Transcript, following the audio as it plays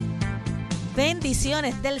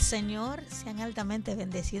Bendiciones del Señor, sean altamente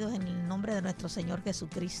bendecidos en el nombre de nuestro Señor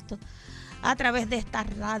Jesucristo a través de esta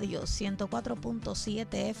radio 104.7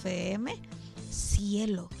 FM,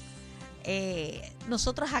 cielo.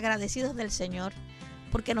 Nosotros agradecidos del Señor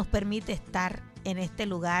porque nos permite estar en este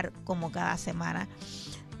lugar como cada semana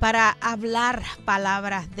para hablar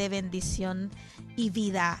palabras de bendición y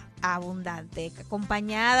vida abundante,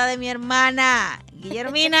 acompañada de mi hermana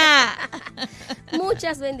Guillermina.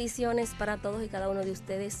 Muchas bendiciones para todos y cada uno de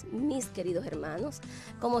ustedes, mis queridos hermanos.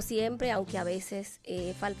 Como siempre, aunque a veces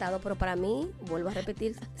he faltado, pero para mí, vuelvo a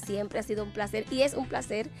repetir, siempre ha sido un placer y es un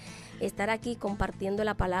placer estar aquí compartiendo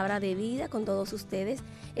la palabra de vida con todos ustedes,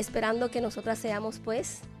 esperando que nosotras seamos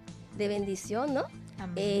pues de bendición, ¿no?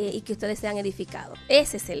 Y que ustedes sean edificados.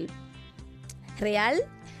 Ese es el real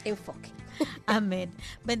enfoque. Amén.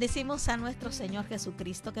 Bendecimos a nuestro Señor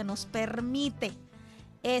Jesucristo que nos permite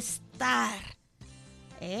estar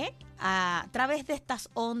a través de estas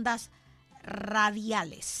ondas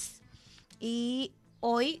radiales. Y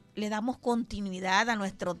hoy le damos continuidad a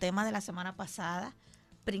nuestro tema de la semana pasada,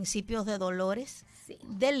 principios de dolores, sí,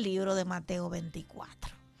 del libro de Mateo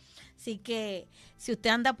 24. Así que si usted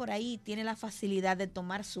anda por ahí, tiene la facilidad de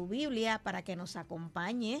tomar su Biblia para que nos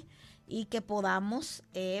acompañe y que podamos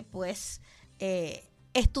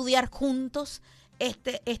estudiar juntos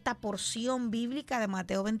esta porción bíblica de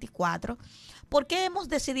Mateo 24. ¿Por qué hemos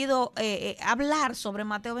decidido hablar sobre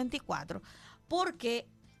Mateo 24? Porque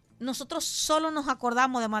nosotros solo nos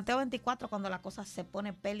acordamos de Mateo 24 cuando la cosa se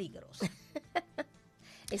pone peligrosa.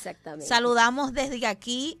 Exactamente. Saludamos desde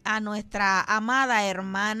aquí a nuestra amada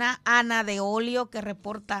hermana Ana de Olio, que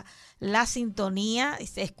reporta la sintonía,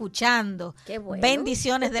 escuchando. Qué bueno.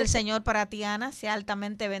 Bendiciones del Señor para ti, Ana. Sea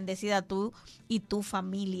altamente bendecida tú y tu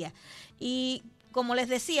familia. Y como les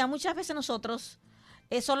decía, muchas veces nosotros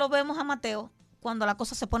solo vemos a Mateo cuando la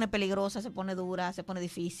cosa se pone peligrosa, se pone dura, se pone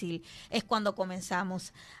difícil. Es cuando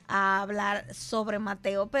comenzamos a hablar sobre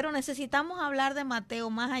Mateo. Pero necesitamos hablar de Mateo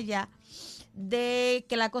más allá de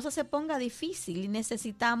que la cosa se ponga difícil, y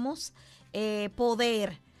necesitamos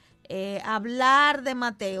poder hablar de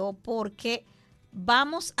Mateo porque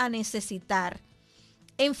vamos a necesitar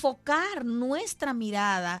enfocar nuestra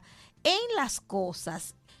mirada en las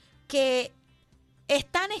cosas que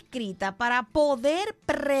están escritas para poder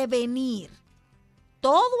prevenir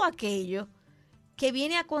todo aquello que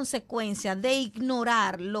viene a consecuencia de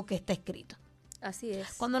ignorar lo que está escrito. Así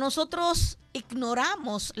es. Cuando nosotros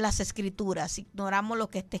ignoramos las escrituras, ignoramos lo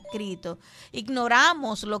que está escrito,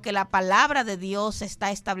 ignoramos lo que la palabra de Dios está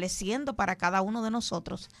estableciendo para cada uno de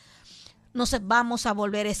nosotros, nos vamos a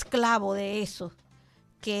volver esclavos de eso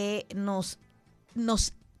que nos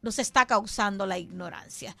está causando la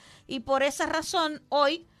ignorancia. Y por esa razón,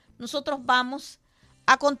 hoy nosotros vamos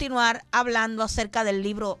a continuar hablando acerca del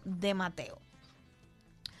libro de Mateo.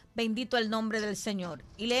 Bendito el nombre del Señor.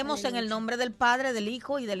 Y leemos Aleluya. En el nombre del Padre, del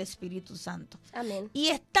Hijo y del Espíritu Santo. Amén. Y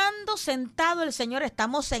estando sentado el Señor,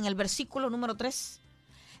 estamos en el versículo número 3.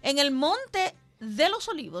 En el monte de los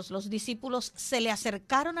olivos, los discípulos se le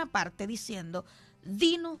acercaron aparte diciendo: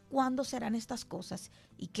 dinos cuándo serán estas cosas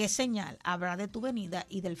y qué señal habrá de tu venida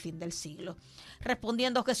y del fin del siglo.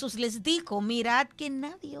 Respondiendo Jesús les dijo: mirad que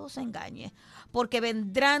nadie os engañe, porque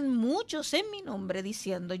vendrán muchos en mi nombre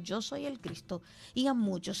diciendo: yo soy el Cristo, y a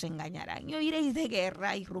muchos engañarán. Y oiréis de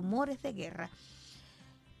guerra y rumores de guerra.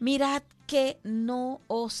 Mirad que no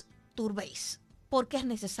os turbéis, porque es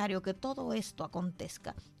necesario que todo esto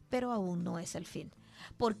acontezca, pero aún no es el fin.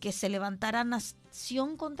 Porque se levantará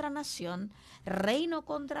nación contra nación, reino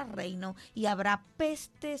contra reino, y habrá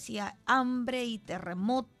pestes y hambre y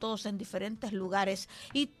terremotos en diferentes lugares,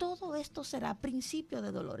 y todo esto será principio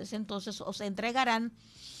de dolores. Entonces os entregarán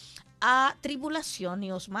a tribulación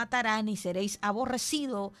y os matarán y seréis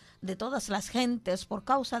aborrecidos de todas las gentes por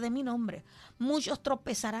causa de mi nombre. Muchos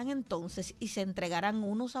tropezarán entonces y se entregarán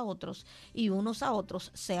unos a otros y unos a otros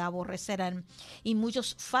se aborrecerán. Y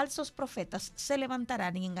muchos falsos profetas se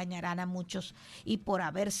levantarán y engañarán a muchos. Y por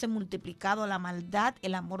haberse multiplicado la maldad,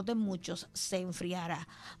 el amor de muchos se enfriará.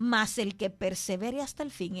 Mas el que persevere hasta el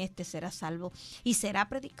fin, este será salvo. Y será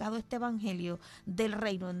predicado este evangelio del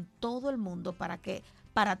reino en todo el mundo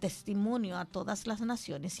para testimonio a todas las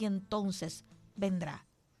naciones, y entonces vendrá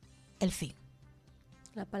el fin.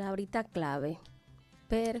 La palabrita clave,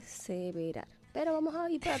 perseverar. Pero vamos a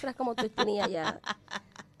ir para atrás como tú tenías ya.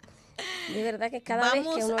 De verdad que cada vez que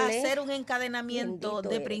uno lee, vamos a hacer un encadenamiento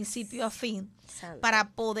de principio a fin. Santo. Para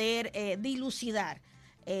poder dilucidar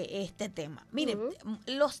este tema. Miren,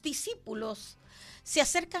 los discípulos se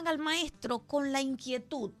acercan al maestro con la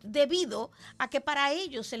inquietud debido a que para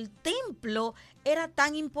ellos el templo era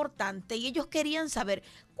tan importante y ellos querían saber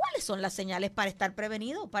cuáles son las señales para estar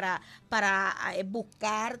prevenido, para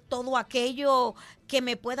buscar todo aquello que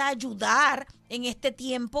me pueda ayudar en este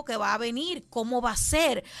tiempo que va a venir, cómo va a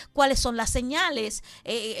ser, cuáles son las señales,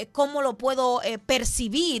 cómo lo puedo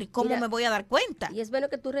percibir, cómo me voy a dar cuenta. Y es bueno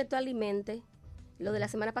que tú retroalimentes lo de la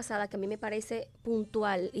semana pasada, que a mí me parece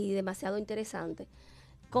puntual y demasiado interesante.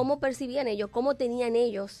 ¿Cómo percibían ellos? ¿Cómo tenían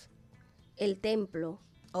ellos el templo?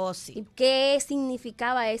 Oh, sí. ¿Y qué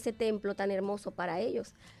significaba ese templo tan hermoso para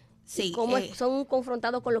ellos? Sí. ¿Y cómo son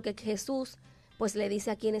confrontados con lo que Jesús pues le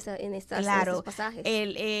dice aquí en estos pasajes?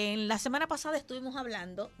 En la semana pasada estuvimos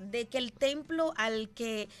hablando de que el templo al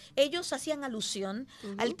que ellos hacían alusión,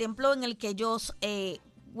 al templo en el que ellos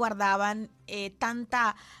guardaban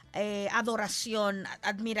tanta adoración,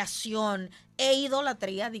 admiración e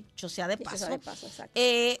idolatría, dicho sea de paso,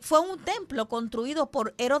 fue un templo construido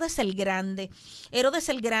por Herodes el Grande. Herodes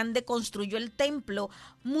el Grande construyó el templo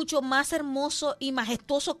mucho más hermoso y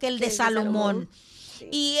majestuoso que el de Salomón. Sí.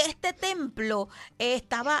 Y este templo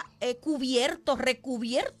estaba recubierto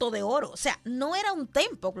de oro. O sea, no era un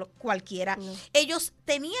templo cualquiera. No. Ellos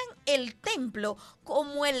tenían el templo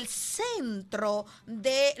como el centro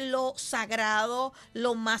de lo sagrado,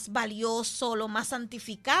 lo más valioso, lo más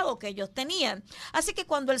santificado que ellos tenían. Así que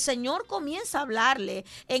cuando el Señor comienza a hablarle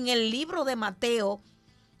en el libro de Mateo,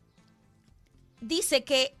 dice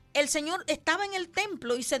que el Señor estaba en el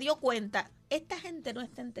templo y se dio cuenta, esta gente no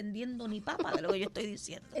está entendiendo ni papa de lo que yo estoy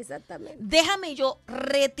diciendo. Exactamente. Déjame yo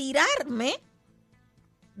retirarme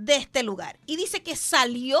de este lugar. Y dice que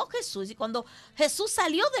salió Jesús, y cuando Jesús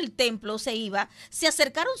salió del templo, se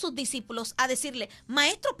acercaron sus discípulos a decirle,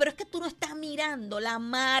 maestro, pero es que tú no estás mirando la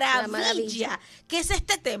maravilla que es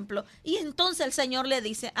este templo. Y entonces el Señor le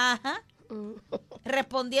dice, ajá,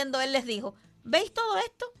 respondiendo él les dijo, ¿veis todo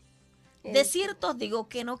esto? De cierto os digo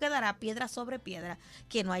que no quedará piedra sobre piedra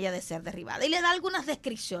que no haya de ser derribada. Y le da algunas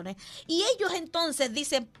descripciones. Y ellos entonces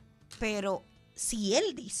dicen, pero si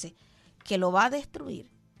él dice que lo va a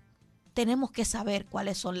destruir, tenemos que saber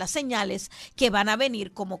cuáles son las señales que van a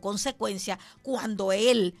venir como consecuencia cuando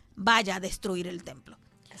él vaya a destruir el templo.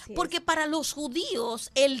 Porque para los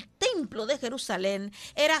judíos el templo de Jerusalén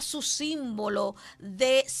era su símbolo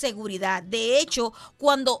de seguridad. De hecho,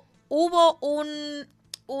 cuando hubo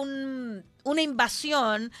una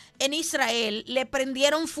invasión en Israel, le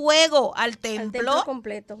prendieron fuego al templo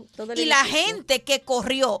completo, todo y la gente que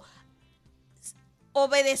corrió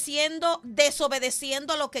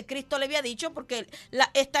desobedeciendo a lo que Cristo le había dicho, porque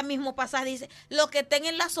este mismo pasaje dice, los que estén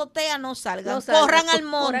en la azotea no salgan, corran al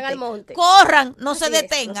monte, corran, no se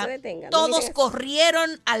detengan. Todos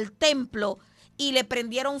corrieron al templo y le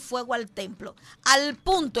prendieron fuego al templo, al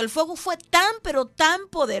punto, el fuego fue tan pero tan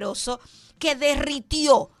poderoso que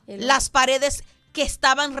derritió las paredes que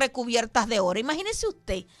estaban recubiertas de oro. Imagínese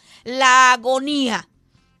usted la agonía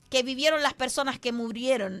que vivieron las personas que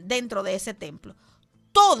murieron dentro de ese templo.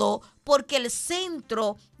 Todo porque el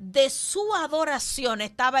centro de su adoración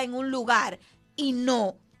estaba en un lugar y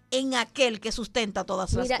no en aquel que sustenta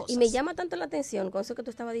todas las cosas. Y me llama tanto la atención con eso que tú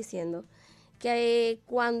estabas diciendo, que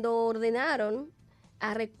cuando ordenaron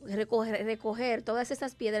a recoger todas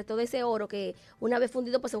esas piedras, todo ese oro que una vez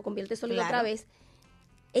fundido pues se convierte sólido otra vez,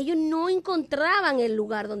 ellos no encontraban el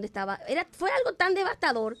lugar donde estaba. Fue algo tan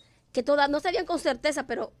devastador que no sabían con certeza,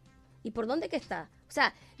 pero ¿y por dónde que está? O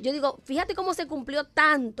sea, yo digo, fíjate cómo se cumplió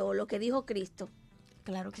tanto lo que dijo Cristo.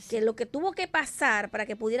 Claro que sí. Que lo que tuvo que pasar para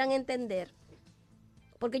que pudieran entender.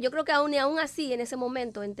 Porque yo creo que aún así, en ese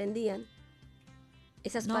momento, entendían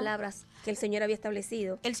esas palabras que el Señor había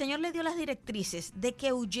establecido. El Señor le dio las directrices de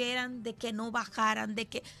que huyeran, de que no bajaran,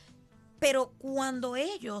 pero cuando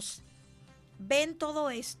ellos ven todo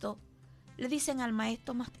esto, le dicen al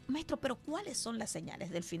maestro, pero ¿cuáles son las señales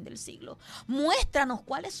del fin del siglo? Muéstranos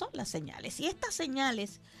cuáles son las señales. Y estas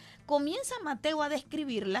señales, comienza Mateo a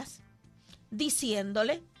describirlas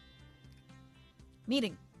diciéndole,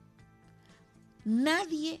 miren,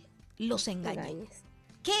 nadie los engañe.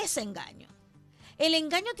 ¿Qué es engaño? El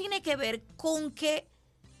engaño tiene que ver con que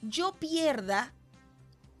yo pierda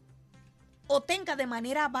o tenga de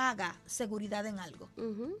manera vaga seguridad en algo.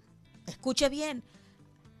 Escuche bien,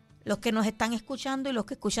 los que nos están escuchando y los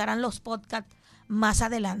que escucharán los podcasts más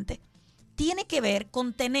adelante. Tiene que ver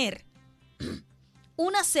con tener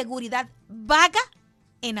una seguridad vaga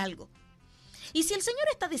en algo. Y si el Señor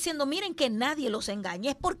está diciendo, miren que nadie los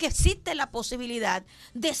engañe, es porque existe la posibilidad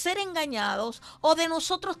de ser engañados o de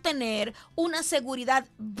nosotros tener una seguridad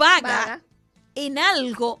vaga en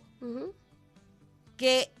algo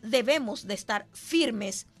que debemos de estar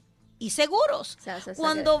firmes y seguros.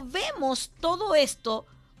 Cuando vemos todo esto,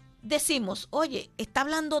 decimos, oye, ¿está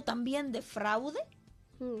hablando también de fraude?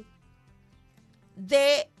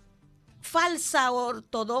 ¿De falsa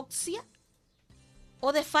ortodoxia?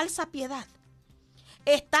 ¿O de falsa piedad?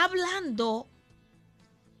 Está hablando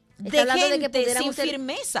de gente sin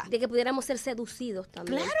firmeza. De que pudiéramos ser seducidos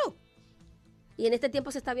también. Claro. Y en este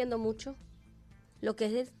tiempo se está viendo mucho lo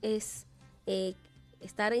que es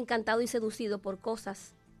estar encantado y seducido por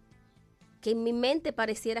cosas que en mi mente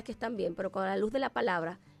pareciera que están bien, pero con la luz de la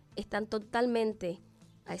palabra están totalmente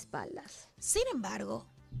a espaldas. Sin embargo,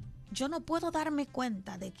 yo no puedo darme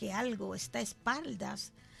cuenta de que algo está a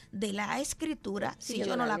espaldas de la Escritura si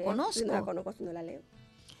yo no la conozco. Si no la conozco, si no la leo.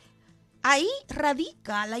 Ahí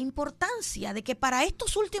radica la importancia de que para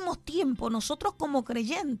estos últimos tiempos nosotros como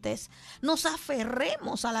creyentes nos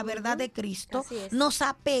aferremos a la verdad de Cristo, nos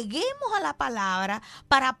apeguemos a la palabra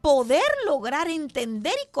para poder lograr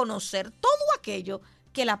entender y conocer todo aquello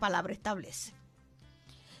que la palabra establece.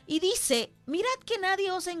 Y dice, mirad que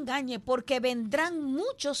nadie os engañe, porque vendrán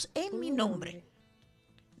muchos en mi nombre,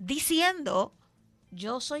 diciendo,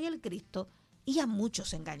 yo soy el Cristo, y a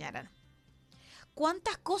muchos engañarán.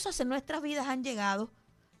 ¿Cuántas cosas en nuestras vidas han llegado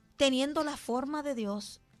teniendo la forma de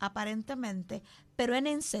Dios, aparentemente, pero en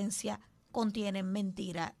esencia contienen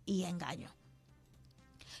mentira y engaño?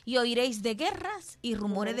 Y oiréis de guerras y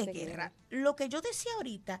rumores de guerra. Lo que yo decía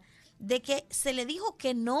ahorita, de que se le dijo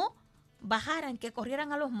que no bajaran, que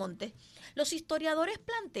corrieran a los montes, los historiadores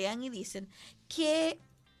plantean y dicen que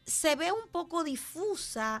se ve un poco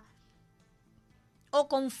difusa o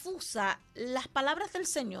confusa las palabras del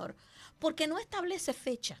Señor, porque no establece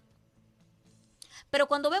fecha. Pero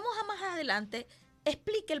cuando vemos a más adelante,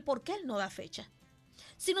 explica el por qué Él no da fecha.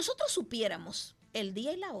 Si nosotros supiéramos el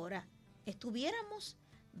día y la hora, estuviéramos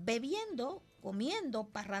bebiendo, comiendo,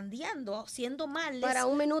 parrandeando, haciendo males. Para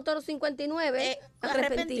 1:59,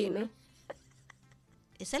 arrepentirme.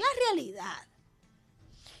 Esa es la realidad.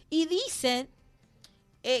 Y dicen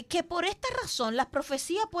que por esta razón las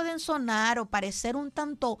profecías pueden sonar o parecer un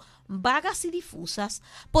tanto vagas y difusas,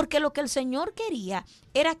 porque lo que el Señor quería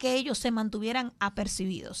era que ellos se mantuvieran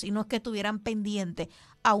apercibidos y no que estuvieran pendientes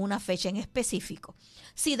a una fecha en específico.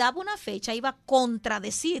 Si daba una fecha, iba a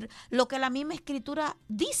contradecir lo que la misma Escritura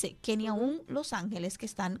dice, que ni aún los ángeles que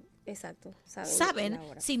están saben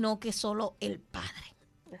sino que solo el Padre.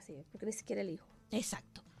 Así es, porque ni siquiera el Hijo.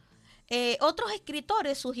 Exacto. Otros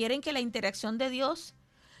escritores sugieren que la intención de Dios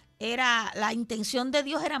era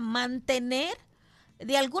mantener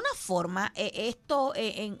de alguna forma esto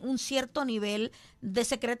en un cierto nivel de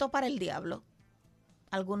secreto para el diablo.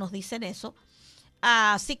 Algunos dicen eso.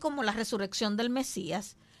 Así como la resurrección del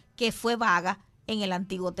Mesías, que fue vaga en el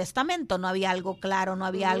Antiguo Testamento. No había algo claro, no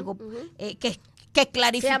había algo que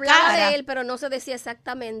clarificara. Se hablaba de él, pero no se decía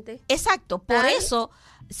exactamente. Exacto. Por eso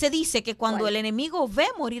se dice que cuando el enemigo ve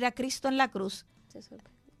morir a Cristo en la cruz,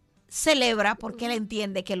 celebra porque él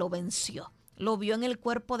entiende que lo venció. Lo vio en el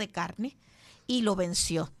cuerpo de carne y lo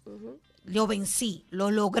venció. Lo vencí,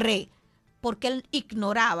 lo logré, porque él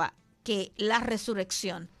ignoraba que la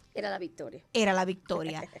resurrección era la victoria. Era la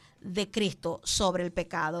victoria de Cristo sobre el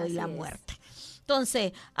pecado y la muerte.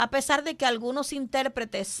 Entonces, a pesar de que algunos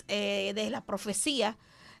intérpretes de la profecía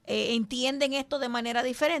entienden esto de manera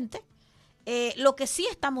diferente, lo que sí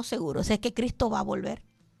estamos seguros es que Cristo va a volver.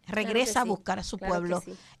 Regresa a buscar a su pueblo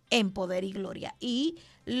en poder y gloria. Y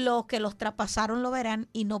los que los traspasaron lo verán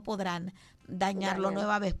y no podrán dañarlo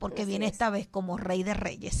nueva vez, porque viene esta vez como Rey de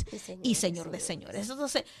Reyes y Señor de Señores.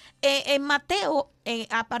 Entonces, en Mateo,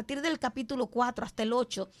 a partir del capítulo 4 hasta el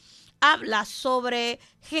 8, habla sobre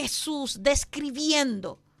Jesús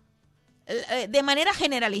describiendo de manera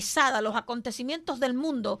generalizada los acontecimientos del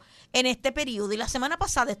mundo en este periodo. Y la semana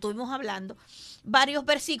pasada estuvimos hablando varios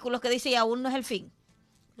versículos que dice, y aún no es el fin.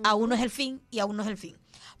 Aún no es el fin y aún no es el fin.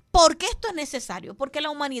 ¿Por qué esto es necesario? Porque la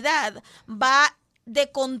humanidad va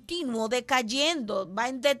de continuo decayendo, va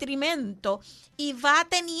en detrimento y va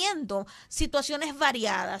teniendo situaciones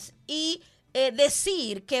variadas. Y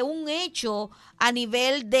decir que un hecho a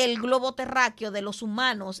nivel del globo terráqueo de los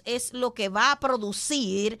humanos es lo que va a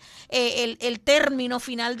producir el término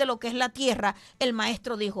final de lo que es la tierra, el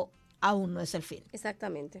maestro dijo, aún no es el fin.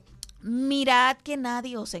 Exactamente. Mirad que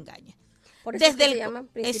nadie os engañe. Por eso se llaman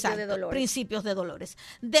principios de dolores. Principios de dolores.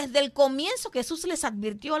 Desde el comienzo Jesús les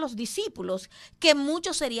advirtió a los discípulos que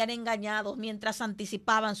muchos serían engañados mientras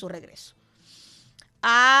anticipaban su regreso.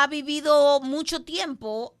 Ha vivido mucho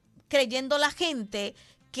tiempo creyendo la gente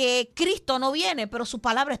que Cristo no viene, pero su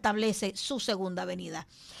palabra establece su segunda venida.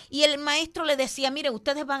 Y el maestro le decía, mire,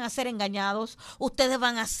 ustedes van a ser engañados, ustedes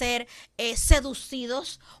van a ser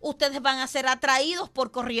seducidos, ustedes van a ser atraídos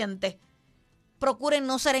por corriente. Procuren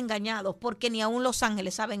no ser engañados, porque ni aun los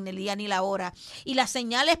ángeles saben el día ni la hora, y las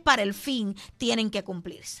señales para el fin tienen que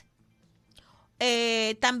cumplirse.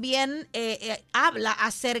 También habla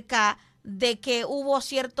acerca de que hubo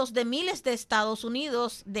ciertos de miles de Estados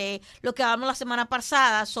Unidos, de lo que hablamos la semana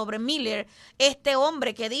pasada sobre Miller, este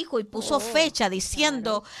hombre que dijo y puso fecha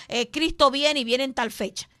diciendo, claro, Cristo viene y viene en tal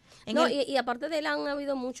fecha. Y aparte de él han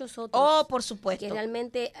habido muchos otros. Oh, por supuesto. Que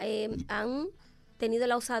realmente han tenido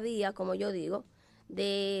la osadía, como yo digo,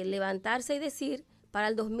 de levantarse y decir, para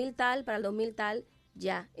el 2000 tal,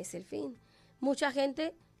 ya es el fin. Mucha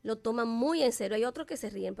gente lo toma muy en serio. Hay otros que se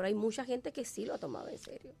ríen, pero hay mucha gente que sí lo ha tomado en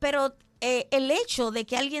serio. Pero el hecho de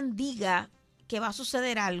que alguien diga que va a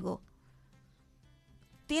suceder algo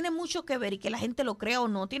tiene mucho que ver, y que la gente lo crea o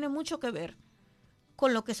no, tiene mucho que ver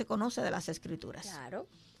con lo que se conoce de las Escrituras. Claro.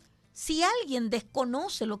 Si alguien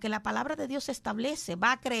desconoce lo que la palabra de Dios establece,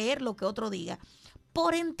 va a creer lo que otro diga,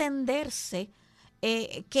 por entenderse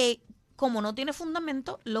que como no tiene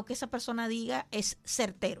fundamento, lo que esa persona diga es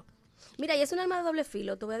certero. Mira, y es un arma de doble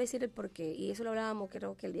filo, te voy a decir el porqué, y eso lo hablábamos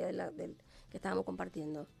creo que el día que estábamos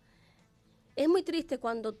compartiendo. Es muy triste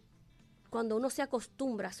cuando uno se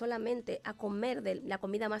acostumbra solamente a comer de la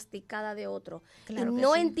comida masticada de otro, claro, y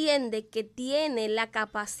no entiende que tiene la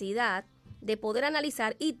capacidad de poder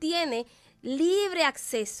analizar y tiene libre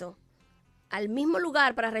acceso al mismo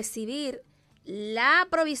lugar para recibir la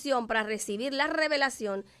provisión, para recibir la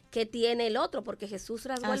revelación que tiene el otro, porque Jesús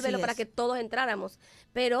rasgó el velo para que todos entráramos,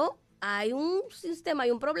 pero hay un sistema,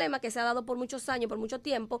 hay un problema que se ha dado por muchos años, por mucho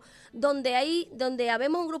tiempo, donde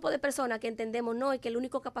habemos un grupo de personas que entendemos, no, es que el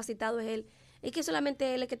único capacitado es Él, es que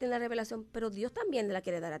solamente Él es que tiene la revelación, pero Dios también te la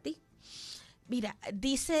quiere dar a ti. Mira,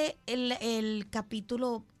 dice el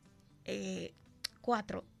capítulo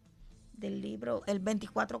 4 del libro, el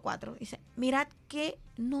 24:4, dice, mirad que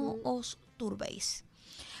no os turbéis.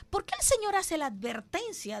 ¿Por qué el Señor hace la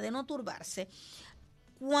advertencia de no turbarse?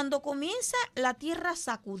 Cuando comienza la tierra a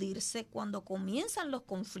sacudirse, cuando comienzan los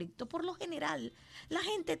conflictos, por lo general, la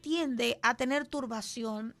gente tiende a tener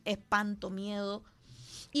turbación, espanto, miedo.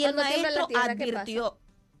 Y el maestro advirtió,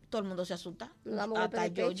 todo el mundo se asusta, hasta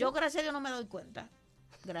yo gracias a Dios no me doy cuenta.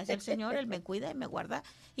 Gracias al Señor, Él me cuida y me guarda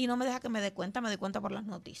y no me deja que me dé cuenta por las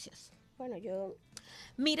noticias. Bueno,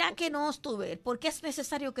 Mira que no os tuve, porque es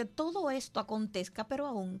necesario que todo esto acontezca, pero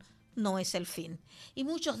aún no es el fin. Y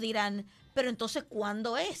muchos dirán, pero entonces,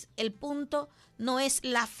 ¿cuándo es? El punto no es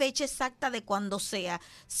la fecha exacta de cuándo sea,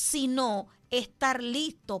 sino estar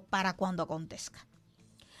listo para cuando acontezca.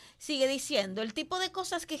 Sigue diciendo, el tipo de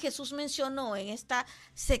cosas que Jesús mencionó en esta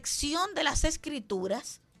sección de las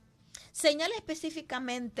Escrituras señala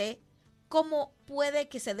específicamente cómo puede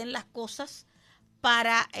que se den las cosas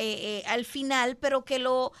para al final, pero que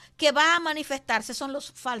lo que va a manifestarse son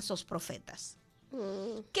los falsos profetas.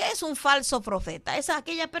 ¿Qué es un falso profeta? Es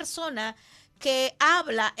aquella persona que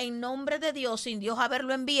habla en nombre de Dios sin Dios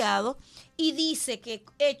haberlo enviado y dice que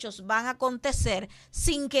hechos van a acontecer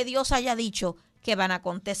sin que Dios haya dicho que van a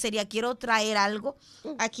acontecer. Y quiero traer algo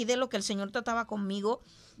aquí de lo que el Señor trataba conmigo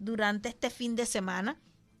durante este fin de semana,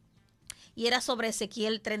 y era sobre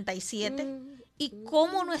Ezequiel 37 y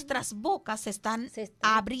cómo nuestras bocas se están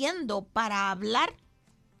abriendo para hablar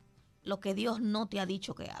lo que Dios no te ha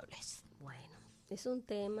dicho que hables. Bueno, es un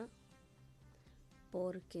tema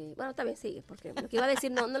porque, bueno, está bien, sigue, porque lo que iba a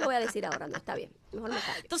decir no lo voy a decir ahora, no, está bien, mejor me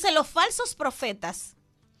callo. Entonces, los falsos profetas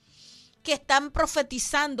que están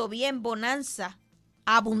profetizando bien bonanza,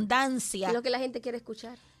 abundancia. Es lo que la gente quiere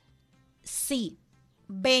escuchar. Sí,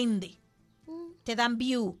 vende, te dan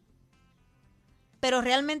view. Pero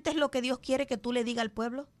realmente es lo que Dios quiere que tú le digas al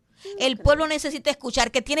pueblo. El pueblo necesita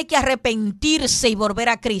escuchar que tiene que arrepentirse y volver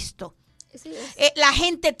a Cristo. Sí, la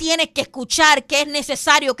gente tiene que escuchar que es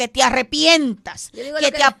necesario que te arrepientas,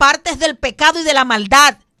 que te apartes del pecado y de la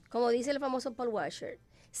maldad. Como dice el famoso Paul Washer,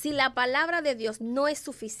 si la palabra de Dios no es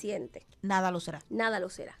suficiente, nada lo será. Nada lo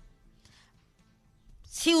será.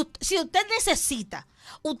 Si usted necesita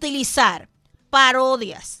utilizar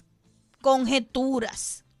parodias,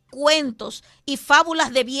 conjeturas, cuentos y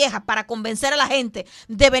fábulas de viejas para convencer a la gente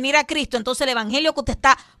de venir a Cristo, entonces el evangelio que usted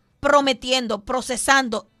está prometiendo,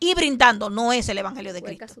 procesando y brindando no es el evangelio de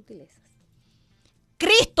Cristo. Sutilezas.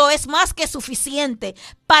 Cristo es más que suficiente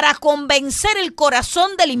para convencer el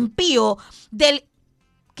corazón del impío, del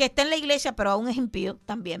que está en la iglesia pero aún es impío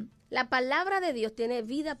también. La palabra de Dios tiene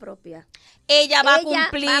vida propia. Ella va a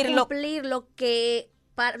cumplir lo que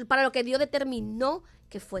para lo que Dios determinó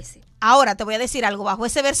que fuese. Ahora te voy a decir algo, bajo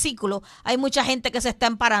ese versículo hay mucha gente que se está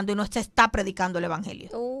amparando y no se está predicando el evangelio,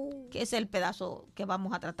 que es el pedazo que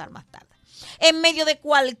vamos a tratar más tarde. En medio de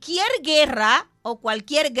cualquier guerra o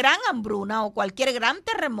cualquier gran hambruna o cualquier gran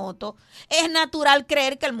terremoto, es natural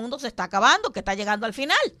creer que el mundo se está acabando, que está llegando al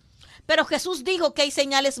final. Pero Jesús dijo que hay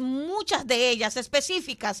señales, muchas de ellas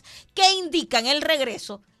específicas, que indican el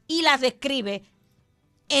regreso y las describe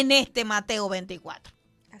en este Mateo 24.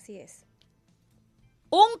 Así es.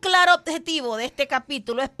 Un claro objetivo de este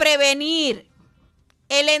capítulo es prevenir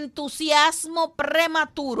el entusiasmo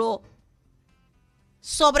prematuro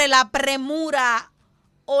sobre la premura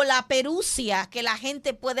o la perucia que la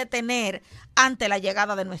gente puede tener ante la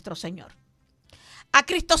llegada de nuestro Señor. A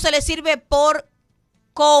Cristo se le sirve por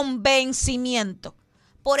convencimiento,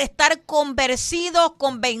 por estar convencidos,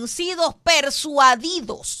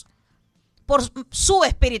 persuadidos por su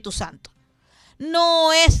Espíritu Santo.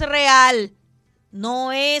 No es real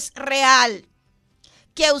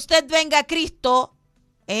que usted venga a Cristo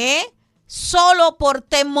solo por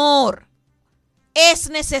temor. Es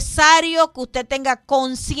necesario que usted tenga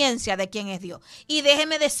conciencia de quién es Dios. Y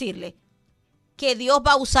déjeme decirle que Dios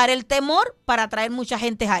va a usar el temor para atraer mucha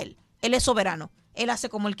gente a Él. Él es soberano. Él hace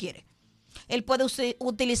como Él quiere. Él puede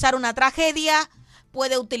utilizar una tragedia,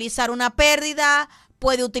 puede utilizar una pérdida,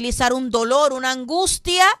 puede utilizar un dolor, una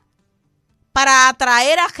angustia para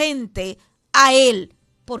atraer a gente a Él,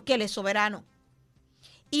 porque Él es soberano.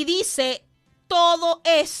 Y dice, todo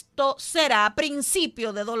esto será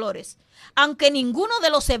principio de dolores. Aunque ninguno de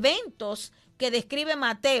los eventos que describe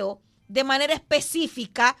Mateo de manera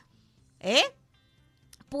específica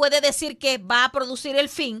puede decir que va a producir el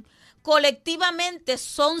fin, colectivamente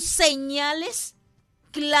son señales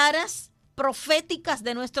claras, proféticas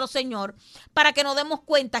de nuestro Señor, para que nos demos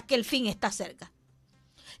cuenta que el fin está cerca.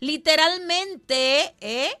 Literalmente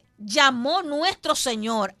llamó nuestro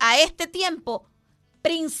Señor a este tiempo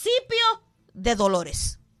principio de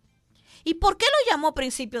dolores. ¿Y por qué lo llamó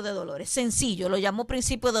principio de dolores? Sencillo, lo llamó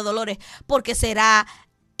principio de dolores porque será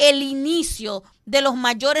el inicio de los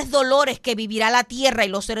mayores dolores que vivirá la tierra y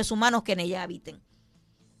los seres humanos que en ella habiten.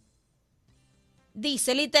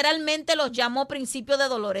 Dice, literalmente los llamó principio de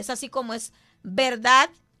dolores, así como es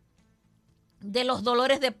verdad de los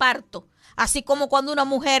dolores de parto. Así como cuando una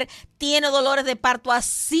mujer tiene dolores de parto,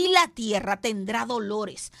 así la tierra tendrá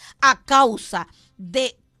dolores a causa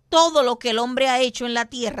de todo lo que el hombre ha hecho en la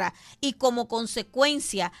tierra, y como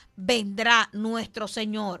consecuencia vendrá nuestro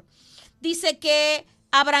Señor. Dice que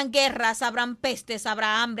habrán guerras, habrán pestes,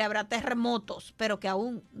 habrá hambre, habrá terremotos, pero que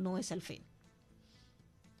aún no es el fin.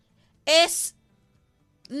 Es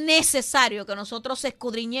necesario que nosotros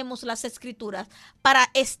escudriñemos las Escrituras para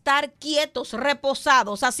estar quietos,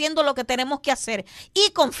 reposados, haciendo lo que tenemos que hacer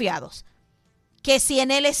y confiados, que si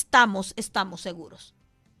en Él estamos seguros.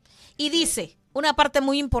 Y dice una parte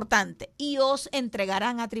muy importante, y os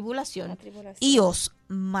entregarán a tribulación y os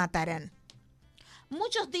matarán.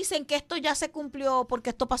 Muchos dicen que esto ya se cumplió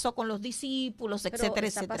porque esto pasó con los discípulos, etcétera, pero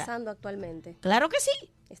está etcétera. pasando actualmente. Claro que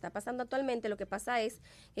sí. Está pasando actualmente. Lo que pasa es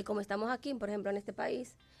que como estamos aquí, por ejemplo, en este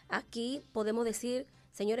país, aquí podemos decir,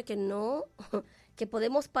 señores, que no, que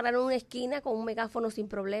podemos parar en una esquina con un megáfono sin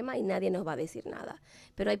problema y nadie nos va a decir nada.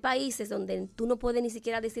 Pero hay países donde tú no puedes ni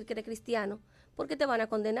siquiera decir que eres cristiano porque te van a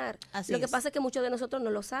condenar. Lo que pasa es que muchos de nosotros no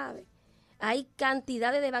lo saben. Hay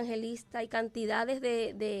cantidades de evangelistas, hay cantidades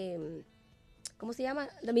de ¿cómo se llama?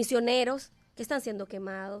 De misioneros que están siendo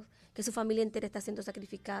quemados, que su familia entera está siendo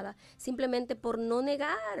sacrificada, simplemente por no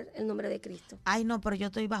negar el nombre de Cristo. Ay, no, pero yo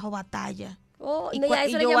estoy bajo batalla. Y voy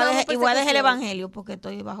a dejar el evangelio porque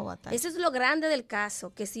estoy bajo batalla. Eso es lo grande del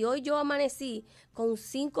caso, que si hoy yo amanecí con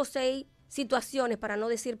 5 o 6 situaciones, para no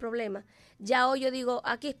decir problemas, ya hoy yo digo,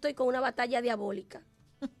 aquí estoy con una batalla diabólica.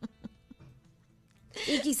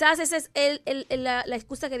 Y quizás esa es la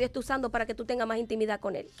excusa que Dios está usando para que tú tengas más intimidad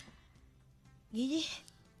con Él. Guille,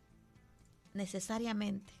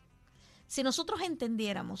 necesariamente, si nosotros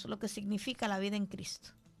entendiéramos lo que significa la vida en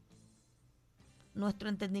Cristo, nuestro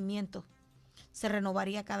entendimiento se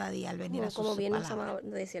renovaría cada día al venir a su palabra. Como bien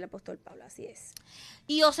nos decía el apóstol Pablo, así es.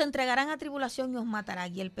 Y os entregarán a tribulación y os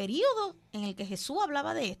matarán. Y el periodo en el que Jesús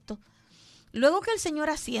hablaba de esto, luego que el Señor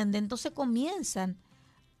asciende, entonces comienzan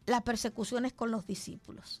las persecuciones con los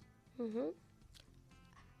discípulos. Uh-huh.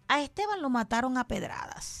 A Esteban lo mataron a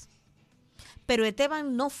pedradas. Pero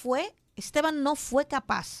Esteban no fue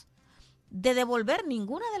capaz de devolver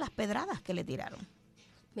ninguna de las pedradas que le tiraron.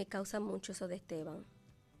 Me causa mucho eso de Esteban.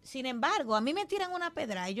 Sin embargo, a mí me tiran una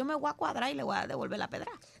pedra y yo me voy a cuadrar y le voy a devolver la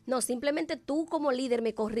pedra. No, simplemente tú como líder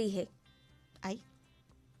me corriges. Ay.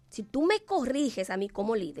 Si tú me corriges a mí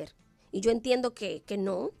como líder, y yo entiendo que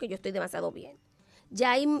no, que yo estoy demasiado bien,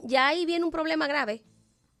 ya ahí viene un problema grave.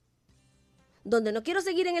 Donde no quiero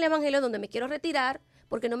seguir en el evangelio, donde me quiero retirar,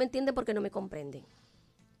 porque no me entienden, porque no me comprenden.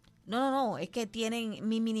 No, es que tienen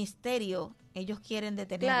mi ministerio, ellos quieren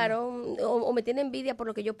detenerlo. Claro, o me tienen envidia por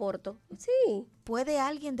lo que yo porto. Sí. ¿Puede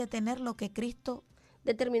alguien detener lo que Cristo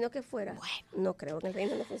determinó que fuera? Bueno. No creo, en el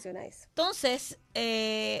reino no funciona eso. Entonces,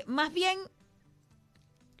 más bien,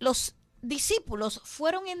 los discípulos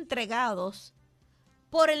fueron entregados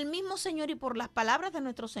por el mismo Señor y por las palabras de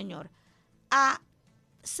nuestro Señor a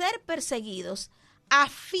ser perseguidos a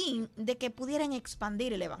fin de que pudieran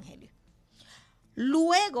expandir el evangelio.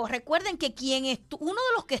 Luego, recuerden que uno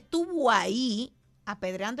de los que estuvo ahí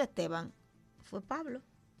apedreando a Esteban fue Pablo.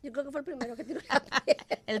 Yo creo que fue el primero que tiró la piedra.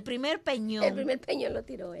 El primer peñón. El primer peñón lo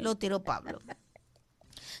tiró él. Lo tiró Pablo.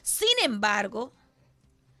 Sin embargo,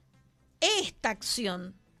 esta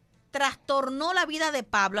acción trastornó la vida de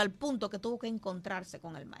Pablo al punto que tuvo que encontrarse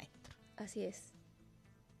con el maestro. Así es.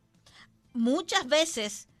 Muchas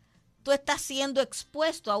veces tú estás siendo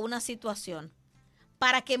expuesto a una situación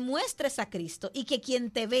para que muestres a Cristo y que quien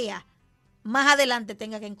te vea más adelante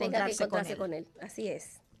tenga que encontrarse con él. Así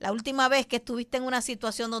es. La última vez que estuviste en una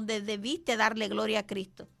situación donde debiste darle gloria a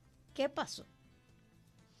Cristo, ¿qué pasó?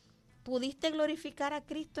 ¿Pudiste glorificar a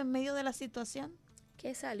Cristo en medio de la situación?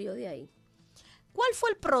 ¿Qué salió de ahí? ¿Cuál fue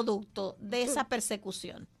el producto de esa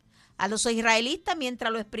persecución? A los israelitas,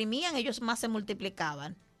 mientras lo exprimían, ellos más se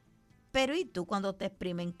multiplicaban. Pero ¿y tú cuando te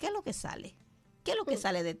exprimen? ¿Qué es lo que sale? ¿Qué es lo que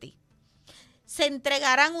sale de ti? Se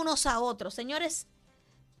entregarán unos a otros. Señores,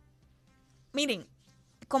 miren,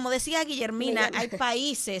 como decía Guillermina, hay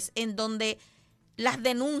países en donde las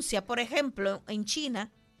denuncias, por ejemplo, en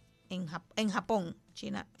China, en Japón,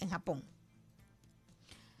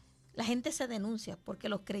 la gente se denuncia porque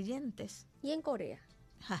los creyentes... ¿Y en Corea?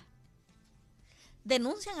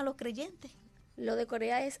 Denuncian a los creyentes. Lo de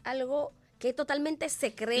Corea es algo que es totalmente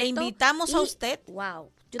secreto. Le invitamos a usted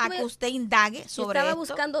a que usted indague sobre esto. Yo estaba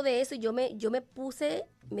buscando de eso y yo me puse,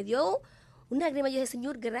 me dio una lágrima y yo dije,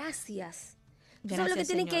 Señor, gracias. Gracias, ¿sabes lo que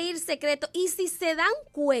tienen que ir secreto? Y si se dan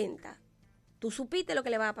cuenta, ¿tú supiste lo que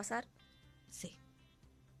le va a pasar? Sí.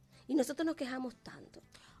 Y nosotros nos quejamos tanto.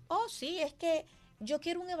 Oh, sí, es que yo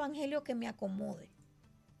quiero un evangelio que me acomode.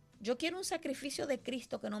 Yo quiero un sacrificio de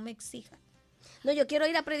Cristo que no me exija. No, yo quiero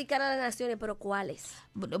ir a predicar a las naciones, pero ¿cuáles?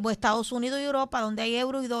 Estados Unidos y Europa, donde hay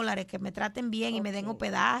euros y dólares, que me traten bien y me den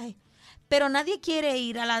hospedaje. Pero nadie quiere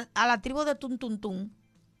ir a la tribu de Tuntuntún.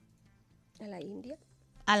 ¿A la India?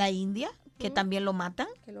 A la India, que también lo matan.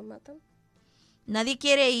 Que lo matan. Nadie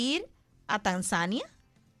quiere ir a Tanzania.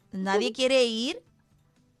 Nadie quiere ir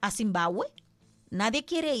a Zimbabue. Nadie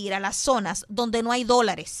quiere ir a las zonas donde no hay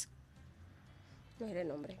dólares. No es el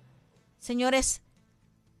nombre. Señores,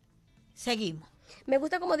 seguimos. Me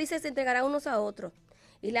gusta como dice, se entregará unos a otros.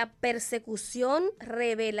 Y la persecución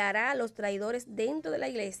revelará a los traidores dentro de la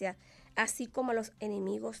iglesia, así como a los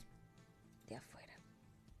enemigos de afuera.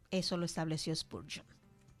 Eso lo estableció Spurgeon.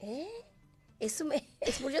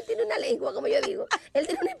 Spurgeon tiene una lengua, como yo digo. Él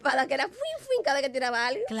tiene una espada que era fin cada que tiraba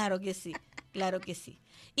algo. Claro que sí, claro que sí.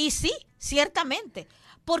 Y sí, ciertamente,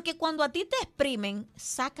 porque cuando a ti te exprimen,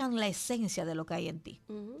 sacan la esencia de lo que hay en ti.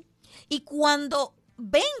 Y cuando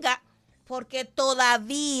venga, porque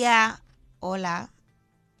todavía, hola,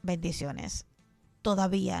 bendiciones,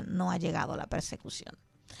 todavía no ha llegado la persecución.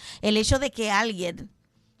 El hecho de que alguien,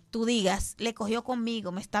 tú digas, le cogió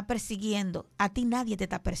conmigo, me está persiguiendo, a ti nadie te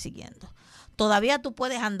está persiguiendo. Todavía tú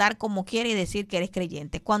puedes andar como quieras y decir que eres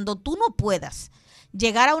creyente. Cuando tú no puedas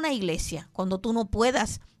llegar a una iglesia, cuando tú no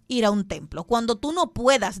puedas ir a un templo, cuando tú no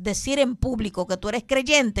puedas decir en público que tú eres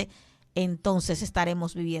creyente, entonces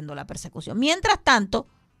estaremos viviendo la persecución. Mientras tanto,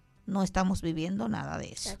 no estamos viviendo nada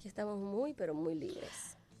de eso. Aquí estamos muy, pero muy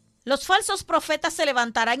libres. Los falsos profetas se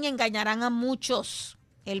levantarán y engañarán a muchos.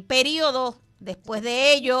 El periodo después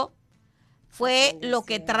de ello fue lo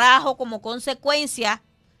que trajo como consecuencia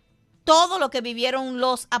todo lo que vivieron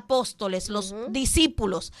los apóstoles, los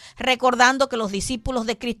discípulos, recordando que los discípulos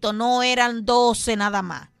de Cristo no eran 12 nada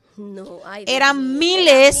más. No, eran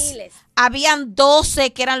miles. Habían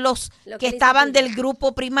 12 que eran los que estaban del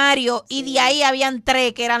grupo primario y de ahí habían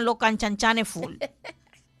 3 que eran los canchanchanes full.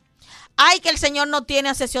 Ay, que el Señor no tiene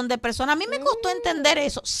asesión de personas. A mí me costó entender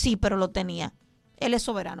eso. Sí, pero lo tenía. Él es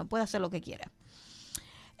soberano, puede hacer lo que quiera.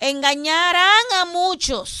 Engañarán a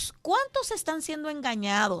muchos. ¿Cuántos están siendo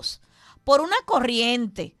engañados por una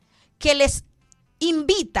corriente que les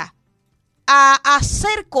invita a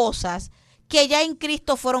hacer cosas que ya en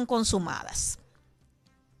Cristo fueron consumadas?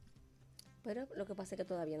 Pero lo que pasa es que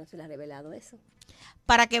todavía no se le ha revelado eso.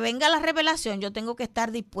 Para que venga la revelación, yo tengo que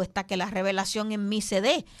estar dispuesta a que la revelación en mí se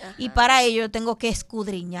dé. Ajá. Y para ello yo tengo que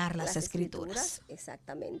escudriñar las escrituras.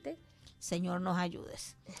 Exactamente. Señor, nos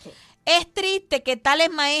ayudes. Es triste que tales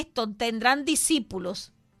maestros tendrán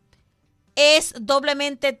discípulos. Es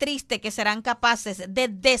doblemente triste que serán capaces de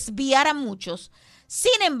desviar a muchos.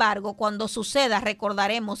 Sin embargo, cuando suceda,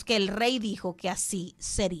 recordaremos que el rey dijo que así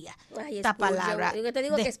sería. Ay, esta palabra. Yo te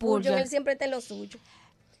digo que Spurgeon, él siempre está en lo suyo.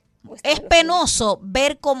 Es penoso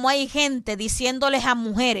ver cómo hay gente diciéndoles a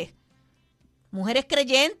mujeres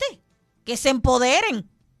creyentes, que se empoderen.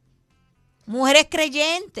 Mujeres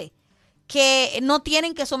creyentes que no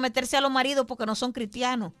tienen que someterse a los maridos porque no son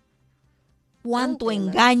cristianos. ¡Cuánto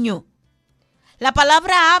engaño! La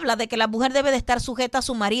palabra habla de que la mujer debe de estar sujeta a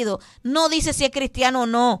su marido. No dice si es cristiano o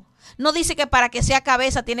no. No dice que para que sea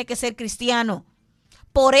cabeza tiene que ser cristiano.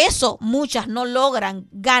 Por eso muchas no logran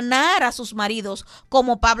ganar a sus maridos.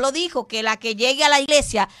 Como Pablo dijo, que la que llegue a la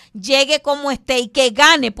iglesia, llegue como esté y que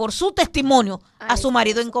gane por su testimonio a su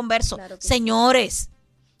marido inconverso. Claro, señores,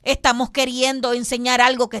 estamos queriendo enseñar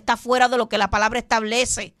algo que está fuera de lo que la palabra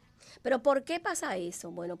establece. ¿Pero por qué pasa eso?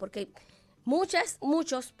 Bueno, porque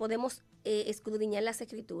muchos podemos escudriñar las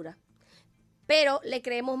escrituras, pero le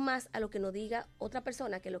creemos más a lo que nos diga otra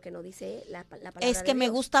persona que lo que nos dice la palabra de Dios. Es que me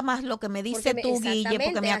gusta más lo que me dice tú, Guille,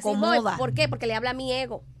 porque me acomoda. ¿Por qué? Porque le habla a mi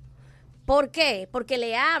ego. ¿Por qué? Porque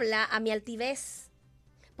le habla a mi altivez,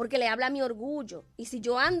 porque le habla a mi orgullo. Y si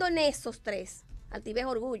yo ando en esos tres, altivez,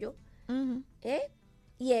 orgullo,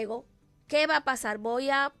 y ego, ¿qué va a pasar?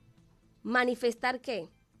 Voy a manifestar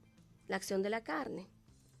 ¿qué? La acción de la carne,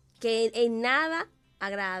 que en nada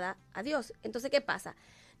agrada a Dios. Entonces, ¿qué pasa?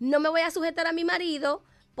 No me voy a sujetar a mi marido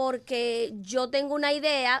porque yo tengo una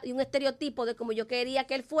idea y un estereotipo de cómo yo quería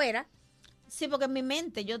que él fuera. Sí, porque en mi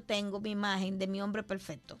mente yo tengo mi imagen de mi hombre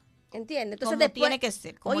perfecto. ¿Entiendes? Entonces, como después, tiene que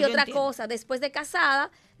ser. Oye, otra cosa, después de casada,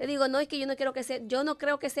 le digo, no, es que yo no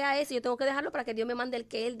creo que sea ese, yo tengo que dejarlo para que Dios me mande el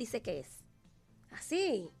que él dice que es.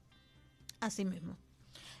 Así. Así mismo.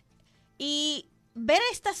 Y ver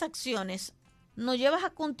estas acciones nos lleva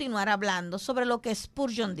a continuar hablando sobre lo que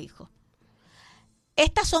Spurgeon dijo.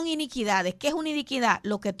 Estas son iniquidades. ¿Qué es una iniquidad?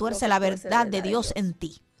 Lo que tuerce la verdad de Dios en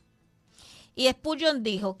ti. Y Spurgeon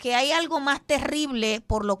dijo que hay algo más terrible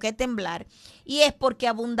por lo que temblar, y es porque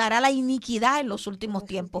abundará la iniquidad en los últimos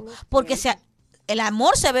tiempos. Porque el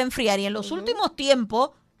amor se va a enfriar y en los últimos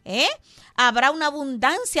tiempos habrá una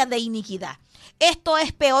abundancia de iniquidad. Esto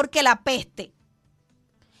es peor que la peste.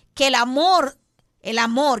 Que el amor,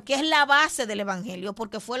 que es la base del evangelio,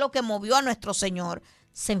 porque fue lo que movió a nuestro Señor,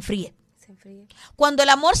 se enfríe. Cuando el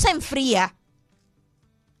amor se enfría,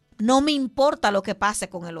 no me importa lo que pase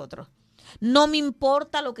con el otro. No me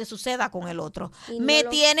importa lo que suceda con el otro.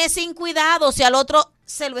 Tiene sin cuidado si al otro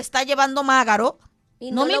se lo está llevando mágaro.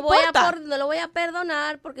 Y no me importa. No lo voy a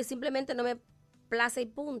perdonar porque simplemente no me place y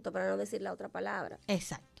punto, para no decir la otra palabra.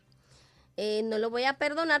 Exacto. No lo voy a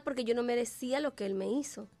perdonar porque yo no merecía lo que él me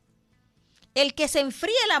hizo. El que se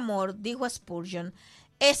enfríe el amor, dijo Spurgeon,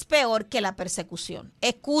 es peor que la persecución.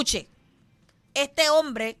 Escuche. Este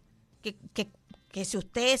hombre, que si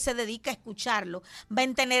usted se dedica a escucharlo, va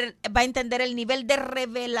a entender el nivel de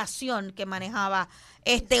revelación que manejaba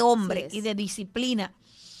este hombre y de disciplina.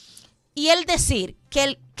 Y él decir que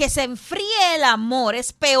el que se enfríe el amor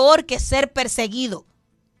es peor que ser perseguido,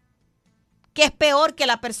 que es peor que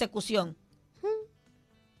la persecución.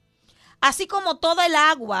 Así como toda el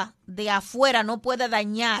agua de afuera no puede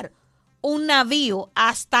dañar un navío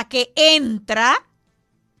hasta que entra,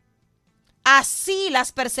 así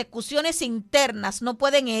las persecuciones internas no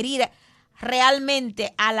pueden herir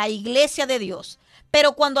realmente a la iglesia de Dios.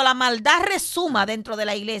 Pero cuando la maldad resuma dentro de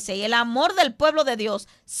la iglesia y el amor del pueblo de Dios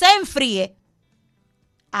se enfríe,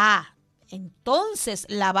 entonces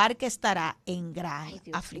la barca estará en gran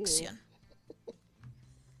aflicción.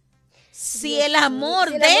 Si el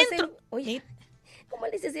amor dentro... Oye, como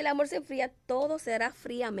él dice, si el amor se enfría, todo será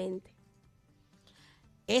fríamente.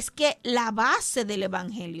 Es que la base del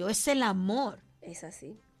evangelio es el amor. Es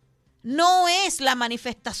así. No es las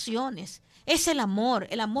manifestaciones, es el amor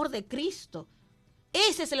de Cristo.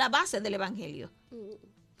 Esa es la base del evangelio.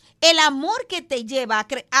 El amor que te lleva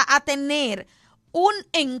a tener un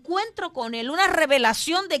encuentro con Él, una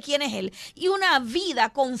revelación de quién es Él y una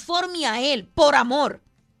vida conforme a Él por amor.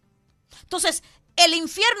 Entonces, el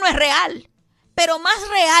infierno es real, pero más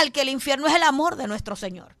real que el infierno es el amor de nuestro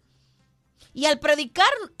Señor. Y al predicar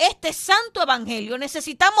este santo evangelio,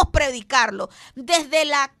 necesitamos predicarlo desde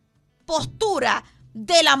la postura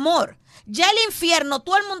del amor. Ya el infierno,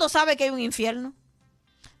 todo el mundo sabe que hay un infierno.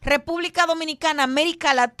 República Dominicana,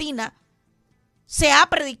 América Latina, se ha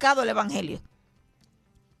predicado el evangelio.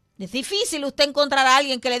 Es difícil usted encontrar a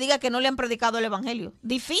alguien que le diga que no le han predicado el evangelio.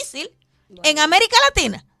 Difícil. Bueno. En América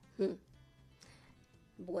Latina.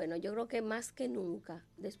 Bueno, yo creo que más que nunca,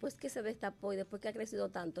 después que se destapó y después que ha crecido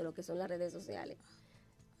tanto lo que son las redes sociales,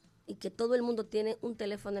 y que todo el mundo tiene un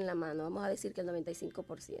teléfono en la mano, vamos a decir que el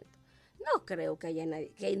 95%. No creo que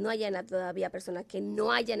no haya todavía personas que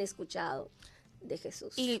no hayan escuchado de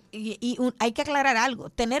Jesús. Y hay que aclarar algo.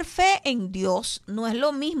 Tener fe en Dios no es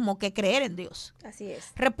lo mismo que creer en Dios. Así es.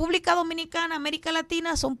 República Dominicana, América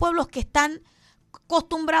Latina son pueblos que están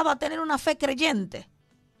acostumbrados a tener una fe creyente.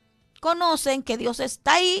 Conocen que Dios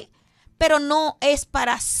está ahí, pero no es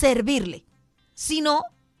para servirle, sino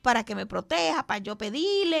para que me proteja, para yo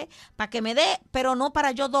pedirle, para que me dé, pero no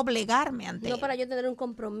para yo doblegarme ante él. No para yo tener un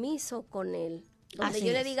compromiso con él, donde Así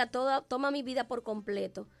yo es. le diga, toma mi vida por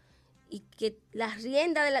completo y que la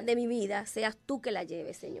rienda de mi vida seas tú que la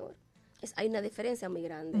lleves, Señor. Hay una diferencia muy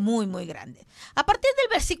grande. Muy, muy grande. A partir del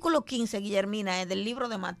versículo 15, Guillermina, del libro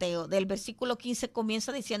de Mateo, del versículo 15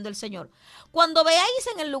 comienza diciendo el Señor: cuando veáis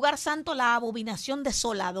en el lugar santo la abominación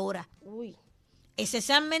desoladora. Uy.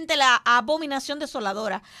 Esencialmente la abominación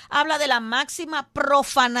desoladora habla de la máxima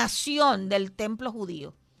profanación del templo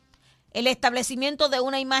judío. El establecimiento de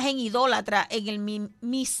una imagen idólatra en el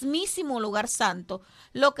mismísimo lugar santo,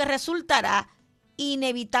 lo que resultará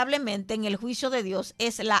inevitablemente en el juicio de Dios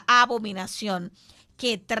es la abominación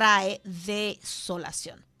que trae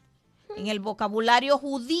desolación. En el vocabulario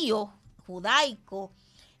judaico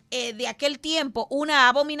de aquel tiempo, una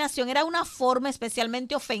abominación era una forma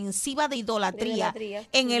especialmente ofensiva de idolatría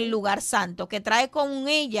en el lugar santo, que trae con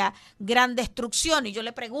ella gran destrucción. Y yo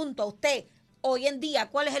le pregunto a usted, hoy en día,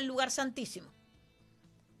 ¿cuál es el lugar santísimo?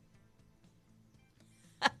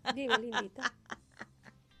 Dime, lindita.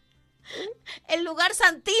 El lugar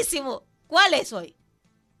santísimo, ¿cuál es hoy?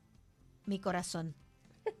 Mi corazón.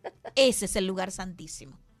 Ese es el lugar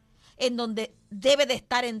santísimo, en donde debe de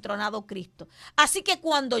estar entronado Cristo. Así que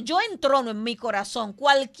cuando yo entrono en mi corazón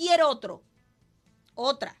cualquier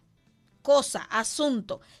otra cosa,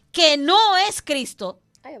 asunto, que no es Cristo,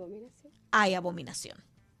 hay abominación.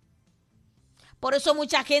 Por eso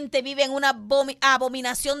mucha gente vive en una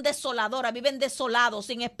abominación desoladora, viven desolados,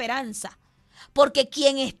 sin esperanza. Porque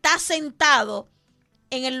quien está sentado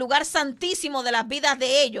en el lugar santísimo de las vidas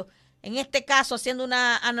de ellos, en este caso haciendo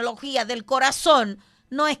una analogía del corazón,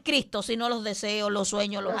 no es Cristo, sino los deseos, los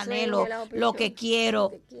sueños, los anhelos, lo que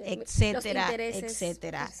quiero, etcétera,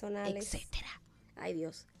 etcétera, etcétera. Ay,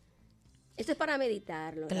 Dios. Esto es para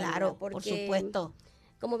meditarlo. Claro, porque, por supuesto.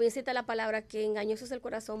 Como bien cita la palabra, que engañoso es el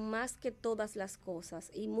corazón más que todas las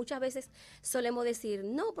cosas. Y muchas veces solemos decir,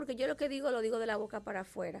 no, porque yo lo que digo, lo digo de la boca para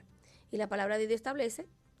afuera. Y la palabra de Dios establece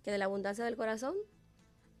que de la abundancia del corazón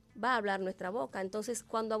va a hablar nuestra boca. Entonces,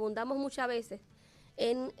 cuando abundamos muchas veces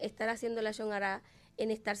en estar haciendo la shonará,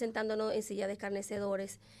 en estar sentándonos en silla de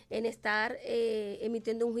escarnecedores, en estar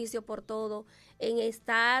emitiendo un juicio por todo, en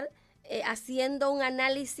estar haciendo un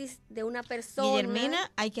análisis de una persona.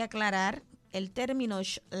 Guillermina, hay que aclarar el término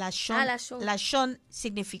lashon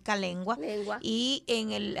significa lengua. Y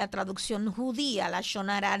en la traducción judía, la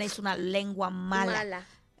shonará es una lengua mala.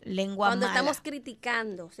 Cuando estamos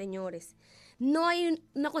criticando, señores, no hay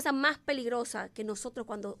una cosa más peligrosa que nosotros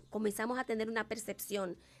cuando comenzamos a tener una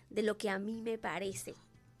percepción de lo que a mí me parece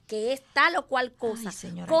que es tal o cual cosa. Ay,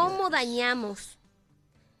 señora, ¿cómo dañamos?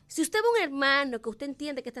 Si usted ve a un hermano que usted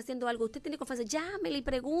entiende que está haciendo algo, usted tiene confianza, llámele y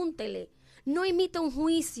pregúntele. No imite un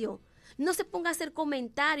juicio. No se ponga a hacer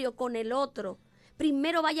comentarios con el otro.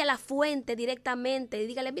 Primero vaya a la fuente directamente y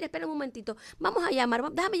dígale, mira, espera un momentito, vamos a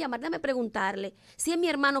llamar, déjame preguntarle. Si es mi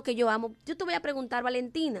hermano que yo amo, yo te voy a preguntar,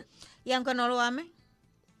 Valentina. ¿Y aunque no lo ame?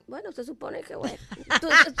 Bueno, se supone que bueno. Tú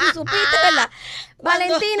supiste, ¿verdad?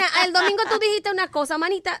 Valentina, el domingo tú dijiste una cosa,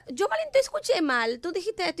 manita. Yo, Valentina, escuché mal. Tú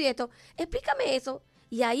dijiste esto y esto. Explícame eso.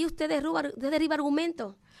 Y ahí usted deriva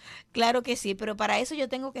argumentos. Claro que sí, pero para eso yo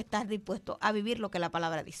tengo que estar dispuesto a vivir lo que la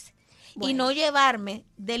palabra dice. Bueno. Y no llevarme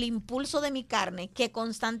del impulso de mi carne que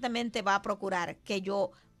constantemente va a procurar que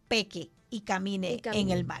yo peque y camine en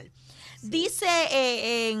el mal. Sí.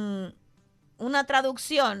 Dice en una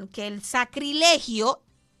traducción que el sacrilegio,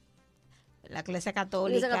 la Iglesia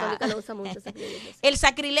Católica lo usa mucho, el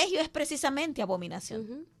sacrilegio es precisamente abominación.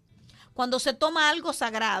 Uh-huh. Cuando se toma algo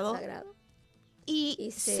sagrado.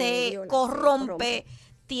 Y se corrompe,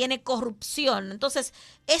 tiene corrupción. Entonces,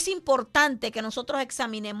 es importante que nosotros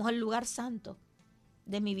examinemos el lugar santo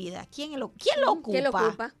de mi vida. ¿Quién lo ocupa? ¿Quién lo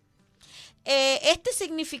ocupa? Este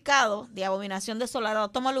significado de abominación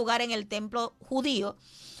desoladora toma lugar en el templo judío.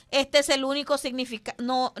 Este es el único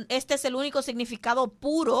significado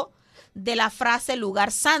puro de la frase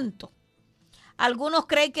lugar santo. Algunos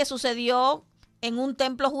creen que sucedió en un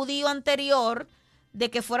templo judío anterior, de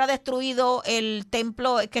que fuera destruido el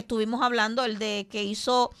templo que estuvimos hablando, el de que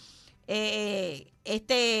hizo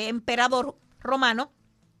este emperador romano,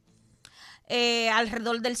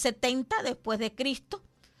 alrededor del 70 después de Cristo.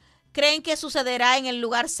 Creen que sucederá en el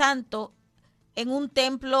lugar santo, en un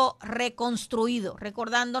templo reconstruido,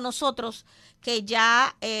 recordando nosotros que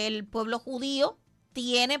ya el pueblo judío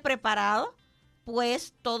tiene preparado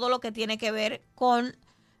pues todo lo que tiene que ver con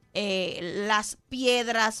las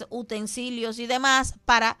piedras, utensilios y demás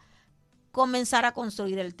para comenzar a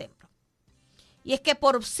construir el templo. Y es que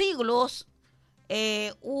por siglos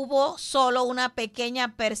hubo solo una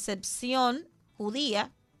pequeña percepción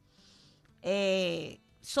judía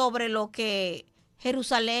sobre lo que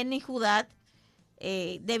Jerusalén y Judá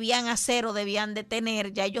debían hacer o debían de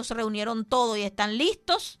tener. Ya ellos reunieron todo y están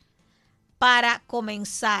listos para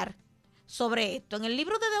comenzar sobre esto. En el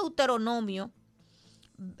libro de Deuteronomio,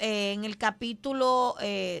 en el capítulo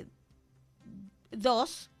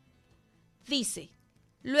 2, dice: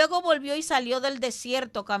 luego volvió y salió del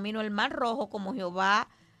desierto camino al Mar Rojo, como Jehová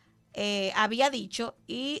había dicho,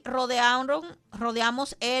 y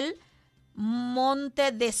rodeamos el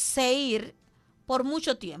monte de Seir por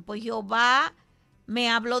mucho tiempo. Y Jehová me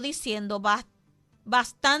habló diciendo: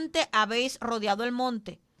 bastante habéis rodeado el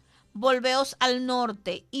monte, volveos al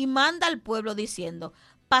norte y manda al pueblo diciendo: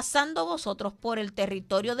 pasando vosotros por el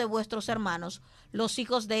territorio de vuestros hermanos, los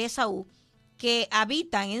hijos de Esaú, que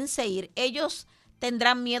habitan en Seir, ellos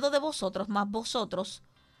tendrán miedo de vosotros, mas vosotros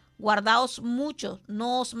guardaos mucho,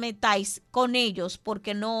 no os metáis con ellos,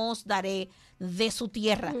 porque no os daré de su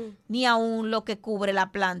tierra, ni aun lo que cubre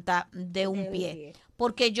la planta de un pie.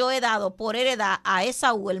 Porque yo he dado por heredad a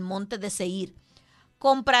Esaú el monte de Seir.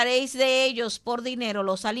 Compraréis de ellos por dinero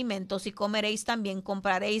los alimentos y comeréis también,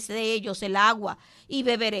 compraréis de ellos el agua y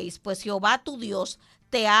beberéis, pues Jehová tu Dios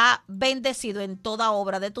te ha bendecido en toda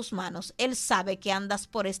obra de tus manos. Él sabe que andas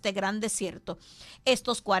por este gran desierto.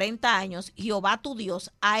 Estos 40 años Jehová tu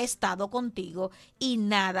Dios ha estado contigo y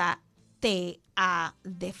nada te ha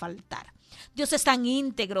de faltar. Dios es tan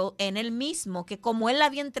íntegro en él mismo que como él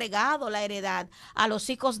había entregado la heredad a los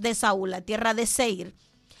hijos de Saúl, la tierra de Seir,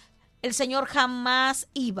 el Señor jamás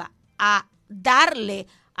iba a darle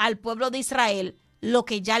al pueblo de Israel lo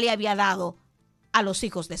que ya le había dado a los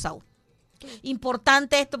hijos de Saúl.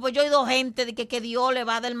 Importante esto, pues yo he oído gente de que Dios le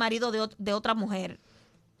va a dar el marido de otra mujer,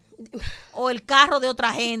 o el carro de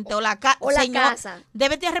otra gente, o la Señor, casa.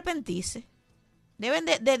 Deben de arrepentirse, deben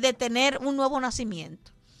de tener un nuevo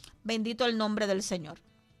nacimiento. Bendito el nombre del Señor.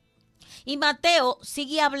 Y Mateo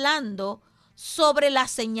sigue hablando sobre las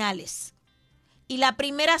señales. Y la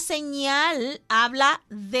primera señal habla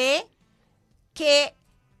de que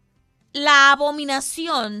la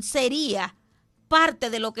abominación sería parte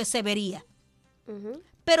de lo que se vería.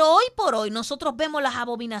 Pero hoy por hoy nosotros vemos las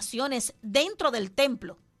abominaciones dentro del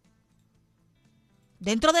templo,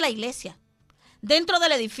 dentro de la iglesia, dentro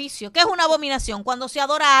del edificio. ¿Qué es una abominación? Cuando se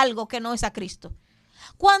adora algo que no es a Cristo.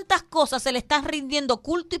 ¿Cuántas cosas se le están rindiendo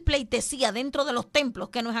culto y pleitesía dentro de los templos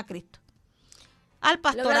que no es a Cristo? Al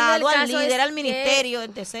pastorado, al líder, al ministerio,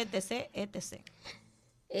 etc.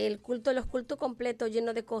 Los cultos completos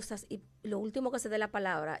llenos de cosas, y lo último que se dé la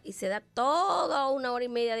palabra, y se da toda una hora y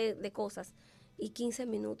media de cosas, y 15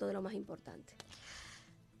 minutos de lo más importante.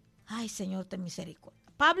 Ay, Señor, ten misericordia.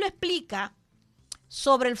 Pablo explica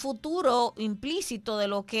sobre el futuro implícito de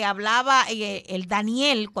lo que hablaba el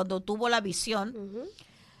Daniel cuando tuvo la visión.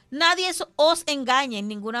 Nadie os engañe en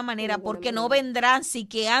ninguna manera, porque no vendrán si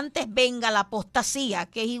que antes venga la apostasía,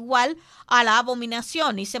 que es igual a la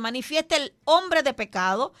abominación, y se manifiesta el hombre de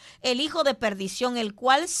pecado, el hijo de perdición, el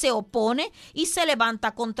cual se opone y se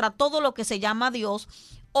levanta contra todo lo que se llama Dios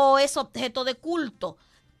o es objeto de culto,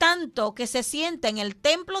 tanto que se sienta en el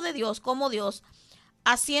templo de Dios como Dios,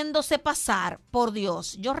 haciéndose pasar por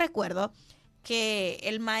Dios. Yo recuerdo que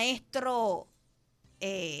el maestro...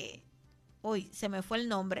 se me fue el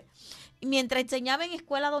nombre, mientras enseñaba en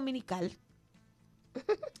escuela dominical,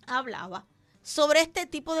 hablaba sobre este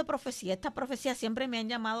tipo de profecía. Estas profecías siempre me han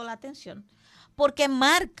llamado la atención, porque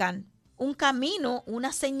marcan un camino,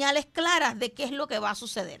 unas señales claras de qué es lo que va a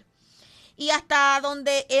suceder. Y hasta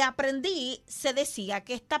donde aprendí, se decía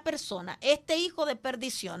que esta persona, este hijo de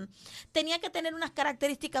perdición, tenía que tener unas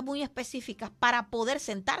características muy específicas para poder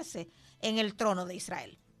sentarse en el trono de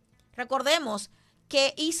Israel. Recordemos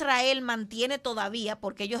que Israel mantiene todavía,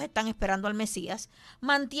 porque ellos están esperando al Mesías,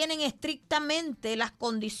 mantienen estrictamente las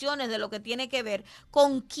condiciones de lo que tiene que ver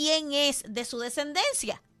con quién es de su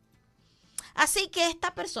descendencia. Así que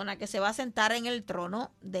esta persona que se va a sentar en el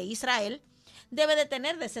trono de Israel debe de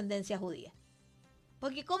tener descendencia judía.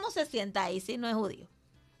 Porque ¿cómo se sienta ahí si no es judío?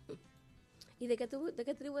 ¿Y de qué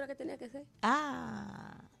tribu era que tenía que ser?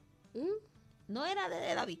 No era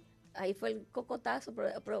de David. Ahí fue el cocotazo, pero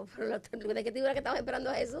 ¿de qué tribu era que estaban esperando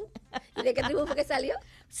a Jesús? ¿Y de qué tribu fue que salió?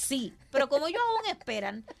 Sí, pero como ellos aún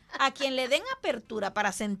esperan a quien le den apertura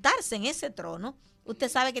para sentarse en ese trono, usted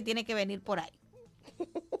sabe que tiene que venir por ahí.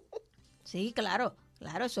 Sí, claro,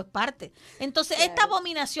 eso es parte. Entonces, claro. Esta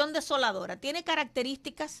abominación desoladora tiene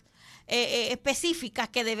características específicas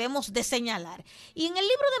que debemos de señalar. Y en el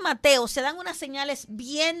libro de Mateo se dan unas señales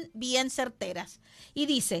bien certeras. Y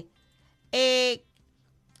dice, en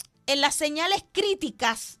las señales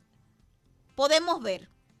críticas podemos ver,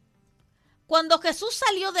 cuando Jesús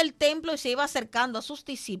salió del templo y se iba acercando a sus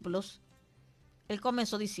discípulos, él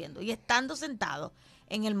comenzó diciendo, y estando sentado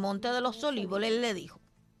en el monte de los olivos, él le dijo,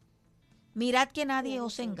 mirad que nadie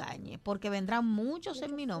os engañe, porque vendrán muchos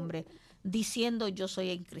en mi nombre diciendo yo soy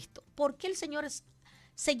el Cristo. ¿Por qué el Señor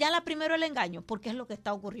señala primero el engaño? Porque es lo que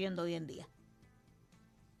está ocurriendo hoy en día.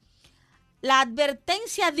 La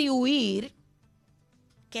advertencia de huir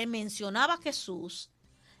que mencionaba Jesús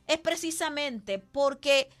es precisamente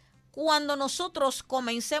porque cuando nosotros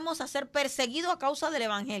comencemos a ser perseguidos a causa del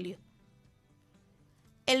evangelio,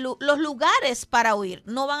 los lugares para huir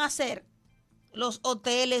no van a ser los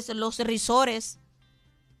hoteles, los resorts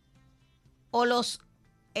o los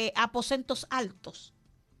aposentos altos.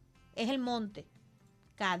 Es el monte,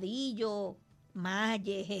 Cadillo,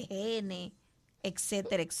 Malle, Jejene,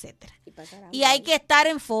 etcétera. Y hay que estar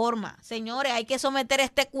en forma, señores, hay que someter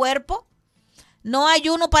este cuerpo. No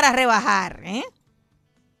ayuno para rebajar,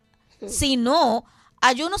 sino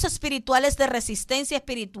ayunos espirituales de resistencia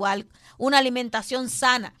espiritual, una alimentación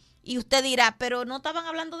sana. Y usted dirá, pero no estaban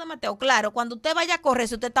hablando de Mateo. Claro, cuando usted vaya a correr,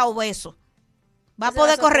 si usted está obeso, ¿va a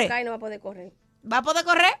poder correr? No va a poder correr. ¿Va a poder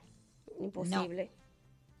correr? Imposible.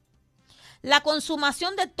 No. La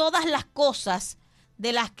consumación de todas las cosas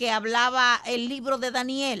de las que hablaba el libro de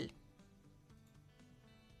Daniel.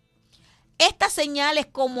 Estas señales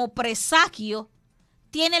como presagio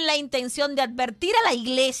tienen la intención de advertir a la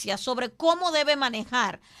iglesia sobre cómo debe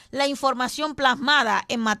manejar la información plasmada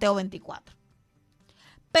en Mateo 24.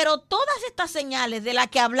 Pero todas estas señales de las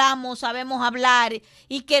que hablamos, sabemos hablar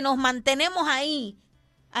y que nos mantenemos ahí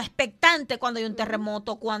expectantes cuando hay un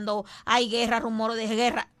terremoto, cuando hay guerra, rumores de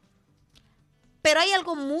guerra. Pero hay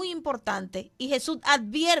algo muy importante y Jesús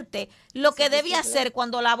advierte lo que debe hacer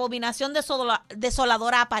cuando la abominación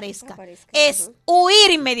desoladora aparezca. Es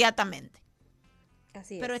huir inmediatamente.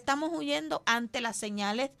 Así es. Pero estamos huyendo ante las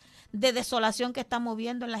señales de desolación que estamos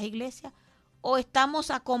viendo en las iglesias. ¿O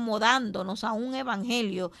estamos acomodándonos a un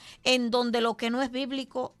evangelio en donde lo que no es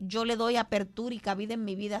bíblico yo le doy apertura y cabida en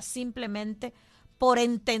mi vida simplemente por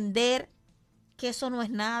entender que eso no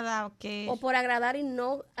es nada? O por agradar y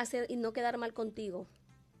no quedar mal contigo.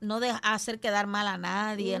 No hacer quedar mal a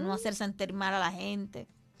nadie, no hacer sentir mal a la gente.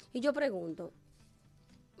 Y yo pregunto,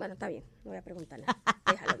 bueno, está bien, no voy a preguntar nada.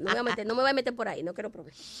 Déjalo, no me voy a meter por ahí, no quiero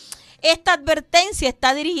problemas. Esta advertencia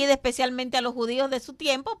está dirigida especialmente a los judíos de su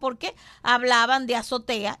tiempo porque hablaban de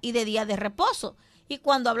azotea y de días de reposo. Y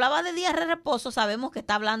cuando hablaba de días de reposo sabemos que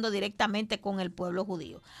está hablando directamente con el pueblo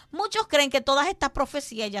judío. Muchos creen que todas estas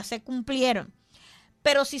profecías ya se cumplieron.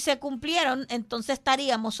 Pero si se cumplieron, entonces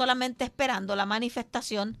estaríamos solamente esperando la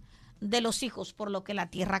manifestación de los hijos, por lo que la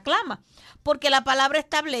tierra clama. Porque la palabra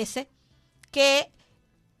establece que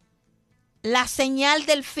la señal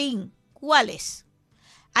del fin, ¿cuál es?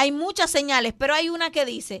 Hay muchas señales, pero hay una que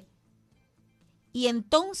dice, y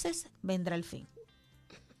entonces vendrá el fin.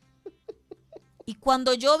 Y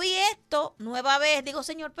cuando yo vi esto, nueva vez, digo,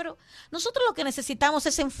 Señor, pero nosotros lo que necesitamos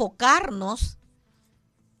es enfocarnos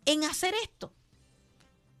en hacer esto.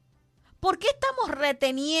 ¿Por qué estamos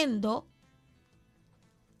reteniendo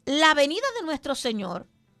la venida de nuestro Señor?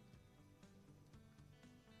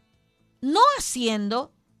 No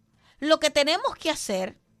haciendo lo que tenemos que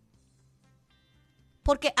hacer.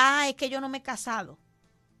 Porque, es que yo no me he casado.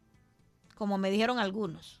 Como me dijeron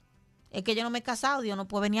algunos. Es que yo no me he casado, Dios no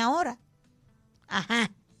puede venir ahora.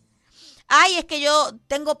 Ajá. Es que yo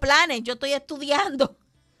tengo planes, yo estoy estudiando.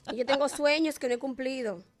 Y yo tengo sueños que no he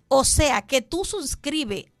cumplido. O sea, que tú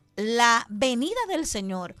suscribes la venida del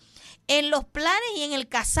Señor en los planes y en el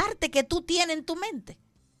casarte que tú tienes en tu mente.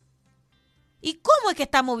 ¿Y cómo es que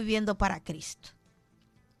estamos viviendo para Cristo?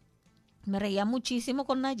 Me reía muchísimo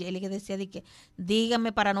con Nayeli que decía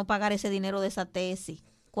dígame para no pagar ese dinero de esa tesis.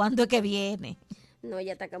 ¿Cuándo es que viene? No,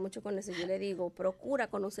 ella ataca mucho con eso. Yo le digo,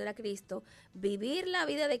 procura conocer a Cristo, vivir la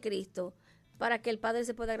vida de Cristo, para que el Padre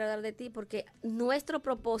se pueda agradar de ti, porque nuestro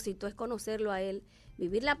propósito es conocerlo a Él,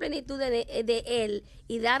 vivir la plenitud de Él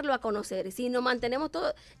y darlo a conocer. Si nos mantenemos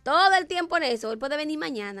todo el tiempo en eso, Él puede venir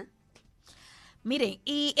mañana. Miren,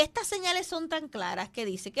 y estas señales son tan claras que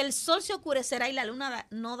dice que el sol se oscurecerá y la luna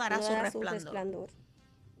no dará su resplandor.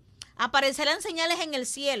 Aparecerán señales en el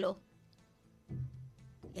cielo.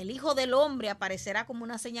 El Hijo del Hombre aparecerá como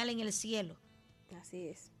una señal en el cielo. Así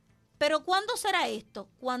es. Pero ¿cuándo será esto?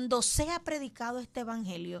 Cuando sea predicado este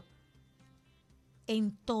evangelio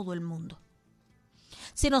en todo el mundo.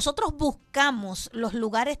 Si nosotros buscamos los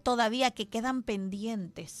lugares todavía que quedan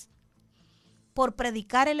pendientes por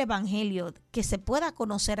predicar el evangelio, que se pueda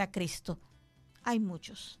conocer a Cristo, hay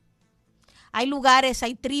muchos. Hay lugares,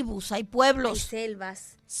 hay tribus, hay pueblos. Hay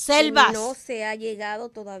selvas. Que no se ha llegado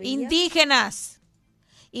todavía. Indígenas.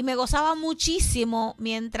 Y me gozaba muchísimo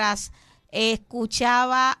mientras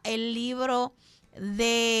escuchaba el libro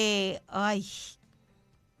de... Ay,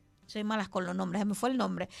 soy malas con los nombres, se me fue el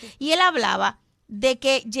nombre. Y él hablaba de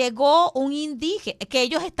que llegó un indígena, que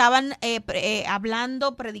ellos estaban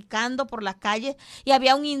hablando, predicando por las calles, y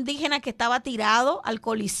había un indígena que estaba tirado,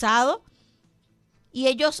 alcoholizado, y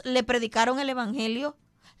ellos le predicaron el evangelio,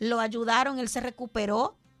 lo ayudaron, él se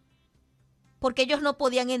recuperó, porque ellos no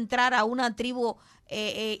podían entrar a una tribu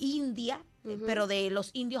india, pero de los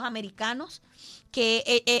indios americanos,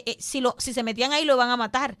 que si se metían ahí lo iban a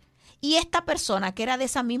matar. Y esta persona, que era de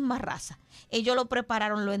esa misma raza, ellos lo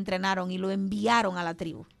prepararon, lo entrenaron y lo enviaron a la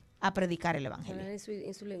tribu a predicar el evangelio. Hablar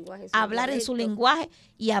en su lenguaje. Hablar en su lenguaje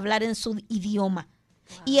y hablar en su idioma.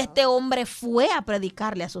 Wow. Y este hombre fue a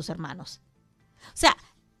predicarle a sus hermanos. O sea,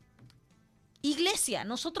 iglesia,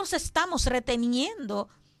 nosotros estamos reteniendo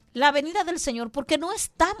la venida del Señor porque no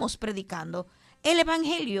estamos predicando el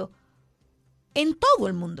evangelio en todo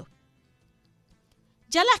el mundo.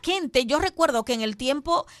 Ya la gente, yo recuerdo que en el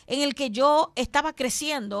tiempo en el que yo estaba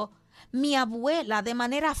creciendo, mi abuela de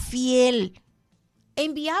manera fiel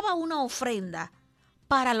enviaba una ofrenda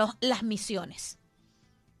para las misiones.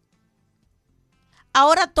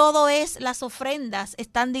 Ahora las ofrendas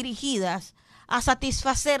están dirigidas a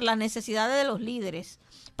satisfacer las necesidades de los líderes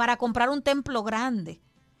para comprar un templo grande.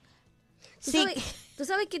 Tú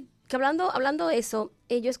sabes que hablando de eso,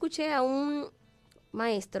 yo escuché a un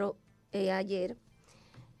maestro ayer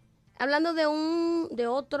hablando de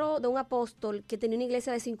un apóstol que tenía una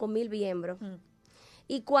iglesia de 5,000 miembros.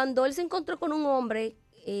 Y cuando él se encontró con un hombre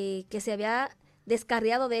que se había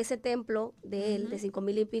descarriado de ese templo de él, de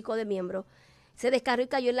 5,000 y pico de miembros, se descarrió y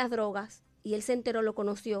cayó en las drogas, y él se enteró, lo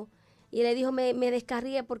conoció, y él le dijo, me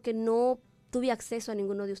descarrié porque no tuve acceso a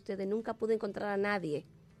ninguno de ustedes, nunca pude encontrar a nadie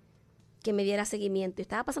que me diera seguimiento, y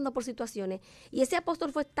estaba pasando por situaciones, y ese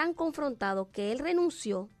apóstol fue tan confrontado que él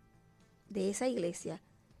renunció de esa iglesia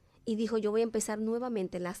y dijo, yo voy a empezar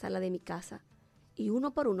nuevamente en la sala de mi casa, y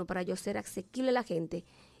uno por uno, para yo ser asequible a la gente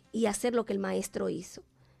y hacer lo que el maestro hizo.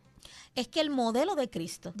 Es que el modelo de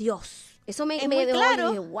Cristo, Dios, eso me muy dejó, claro.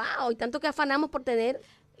 Y dije, wow, y tanto que afanamos por tener.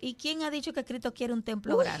 ¿Y quién ha dicho que Cristo quiere un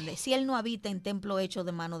templo grande? Si Él no habita en templo hecho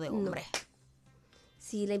de mano de hombre. No.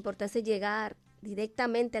 Sí, la importancia es llegar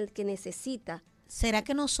directamente al que necesita. ¿Será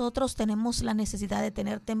que nosotros tenemos la necesidad de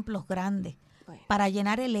tener templos grandes para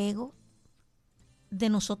llenar el ego de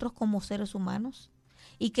nosotros como seres humanos?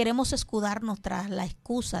 Y queremos escudarnos tras la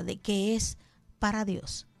excusa de que es para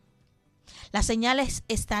Dios. Las señales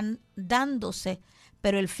están dándose,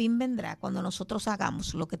 pero el fin vendrá cuando nosotros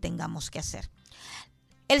hagamos lo que tengamos que hacer.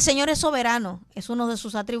 El Señor es soberano, es uno de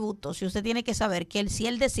sus atributos, y usted tiene que saber que si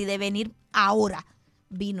Él decide venir ahora,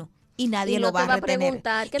 vino, y nadie lo va a retener.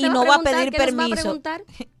 Y no va a pedir permiso.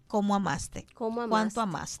 ¿Cómo amaste? ¿Cuánto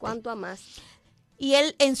amaste? ¿Cuánto amaste? Y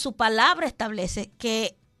Él en su palabra establece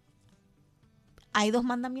que hay 2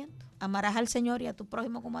 mandamientos. Amarás al Señor y a tu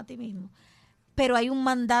prójimo como a ti mismo. Pero hay un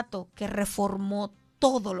mandato que reformó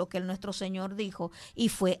todo lo que nuestro Señor dijo, y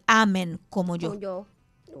fue amen como yo.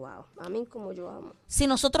 Wow, amén como yo amo. Si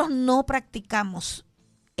nosotros no practicamos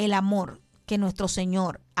el amor que nuestro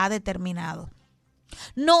Señor ha determinado,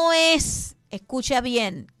 no es, escucha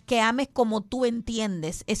bien, que ames como tú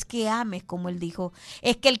entiendes, es que ames como Él dijo.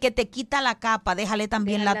 Es que el que te quita la capa, déjale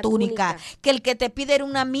también la túnica. Que el que te pide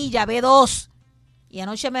 1 milla, ve 2. Y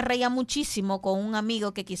anoche me reía muchísimo con un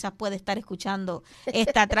amigo que quizás puede estar escuchando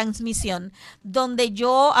esta transmisión, donde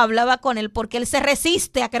yo hablaba con él porque él se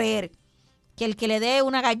resiste a creer que el que le dé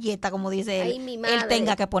una galleta, como dice él, él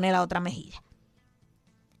tenga que poner la otra mejilla.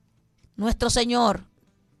 Nuestro Señor,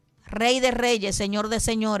 Rey de reyes, Señor de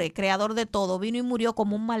señores, Creador de todo, vino y murió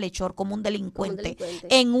como un malhechor, como un delincuente,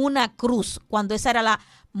 en una cruz, cuando esa era la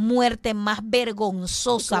muerte más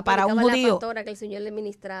vergonzosa para un judío. La pastora que el Señor le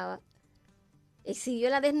ministraba. Exhibió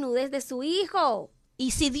la desnudez de su hijo.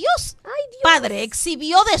 Y si Dios, Padre,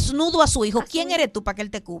 exhibió desnudo a su hijo, ¿quién eres tú para que Él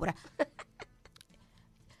te cubra?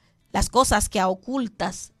 Las cosas que a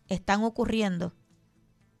ocultas están ocurriendo,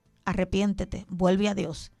 arrepiéntete, vuelve a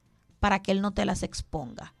Dios para que Él no te las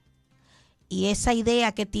exponga. Y esa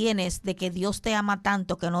idea que tienes de que Dios te ama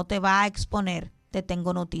tanto que no te va a exponer, te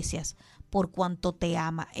tengo noticias. Por cuanto te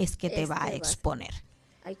ama es que te va a exponer.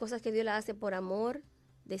 Hay cosas que Dios las hace por amor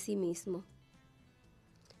de sí mismo.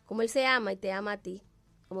 Como Él se ama y te ama a ti,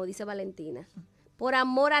 como dice Valentina, por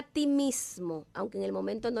amor a ti mismo, aunque en el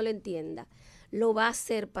momento no lo entienda, lo va a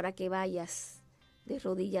hacer para que vayas de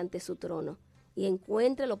rodilla ante su trono y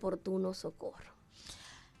encuentre el oportuno socorro.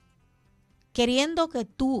 Queriendo que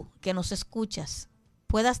tú, que nos escuchas,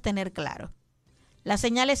 puedas tener claro. Las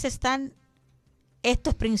señales están, esto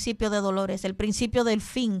es principio de dolores, el principio del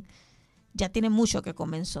fin ya tiene mucho que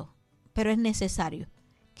comenzó, pero es necesario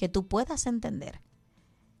que tú puedas entender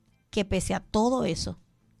que pese a todo eso,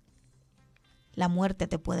 la muerte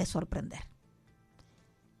te puede sorprender.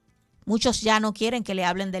 Muchos ya no quieren que le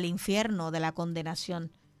hablen del infierno, de la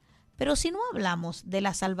condenación, pero si no hablamos de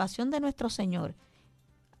la salvación de nuestro Señor,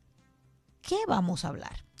 ¿qué vamos a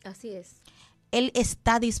hablar? Así es. Él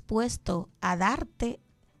está dispuesto a darte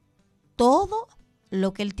todo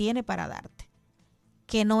lo que Él tiene para darte.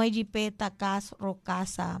 Que no es jipeta, carro,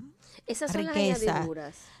 casa, esas son riqueza. Las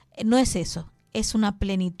añadiduras. No es eso, es una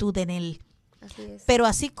plenitud en Él. Así es. Pero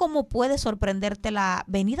así como puede sorprenderte la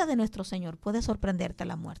venida de nuestro Señor, puede sorprenderte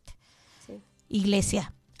la muerte. Sí.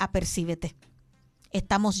 Iglesia, apercíbete.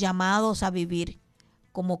 Estamos llamados a vivir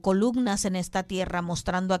como columnas en esta tierra,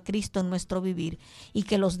 mostrando a Cristo en nuestro vivir y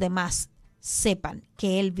que los demás sepan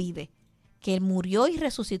que Él vive, que Él murió y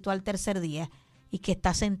resucitó al tercer día y que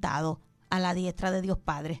está sentado a la diestra de Dios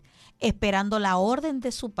Padre, esperando la orden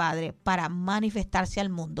de su Padre para manifestarse al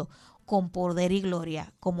mundo con poder y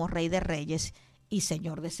gloria como Rey de Reyes y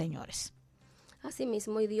Señor de Señores. Así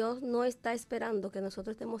mismo, y Dios no está esperando que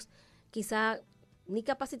nosotros estemos quizá ni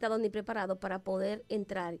capacitados ni preparados para poder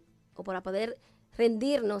entrar o para poder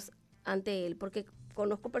rendirnos ante Él, porque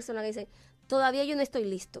conozco personas que dicen, todavía yo no estoy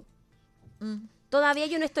listo. Todavía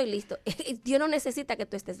yo no estoy listo. Dios no necesita que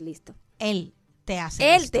tú estés listo. Él te hace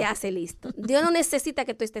listo. Él te hace listo. Dios no necesita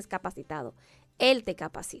que tú estés capacitado. Él te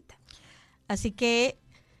capacita. Así que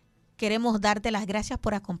queremos darte las gracias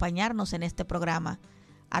por acompañarnos en este programa.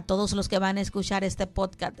 A todos los que van a escuchar este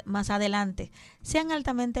podcast más adelante, sean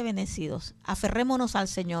altamente bendecidos. Aferrémonos al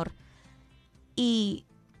Señor y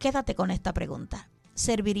quédate con esta pregunta.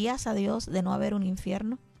 ¿Servirías a Dios de no haber un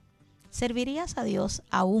infierno? ¿Servirías a Dios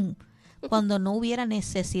aún cuando no hubiera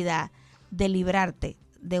necesidad de librarte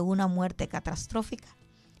de una muerte catastrófica?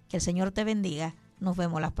 Que el Señor te bendiga. Nos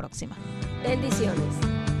vemos la próxima.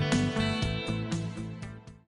 Bendiciones.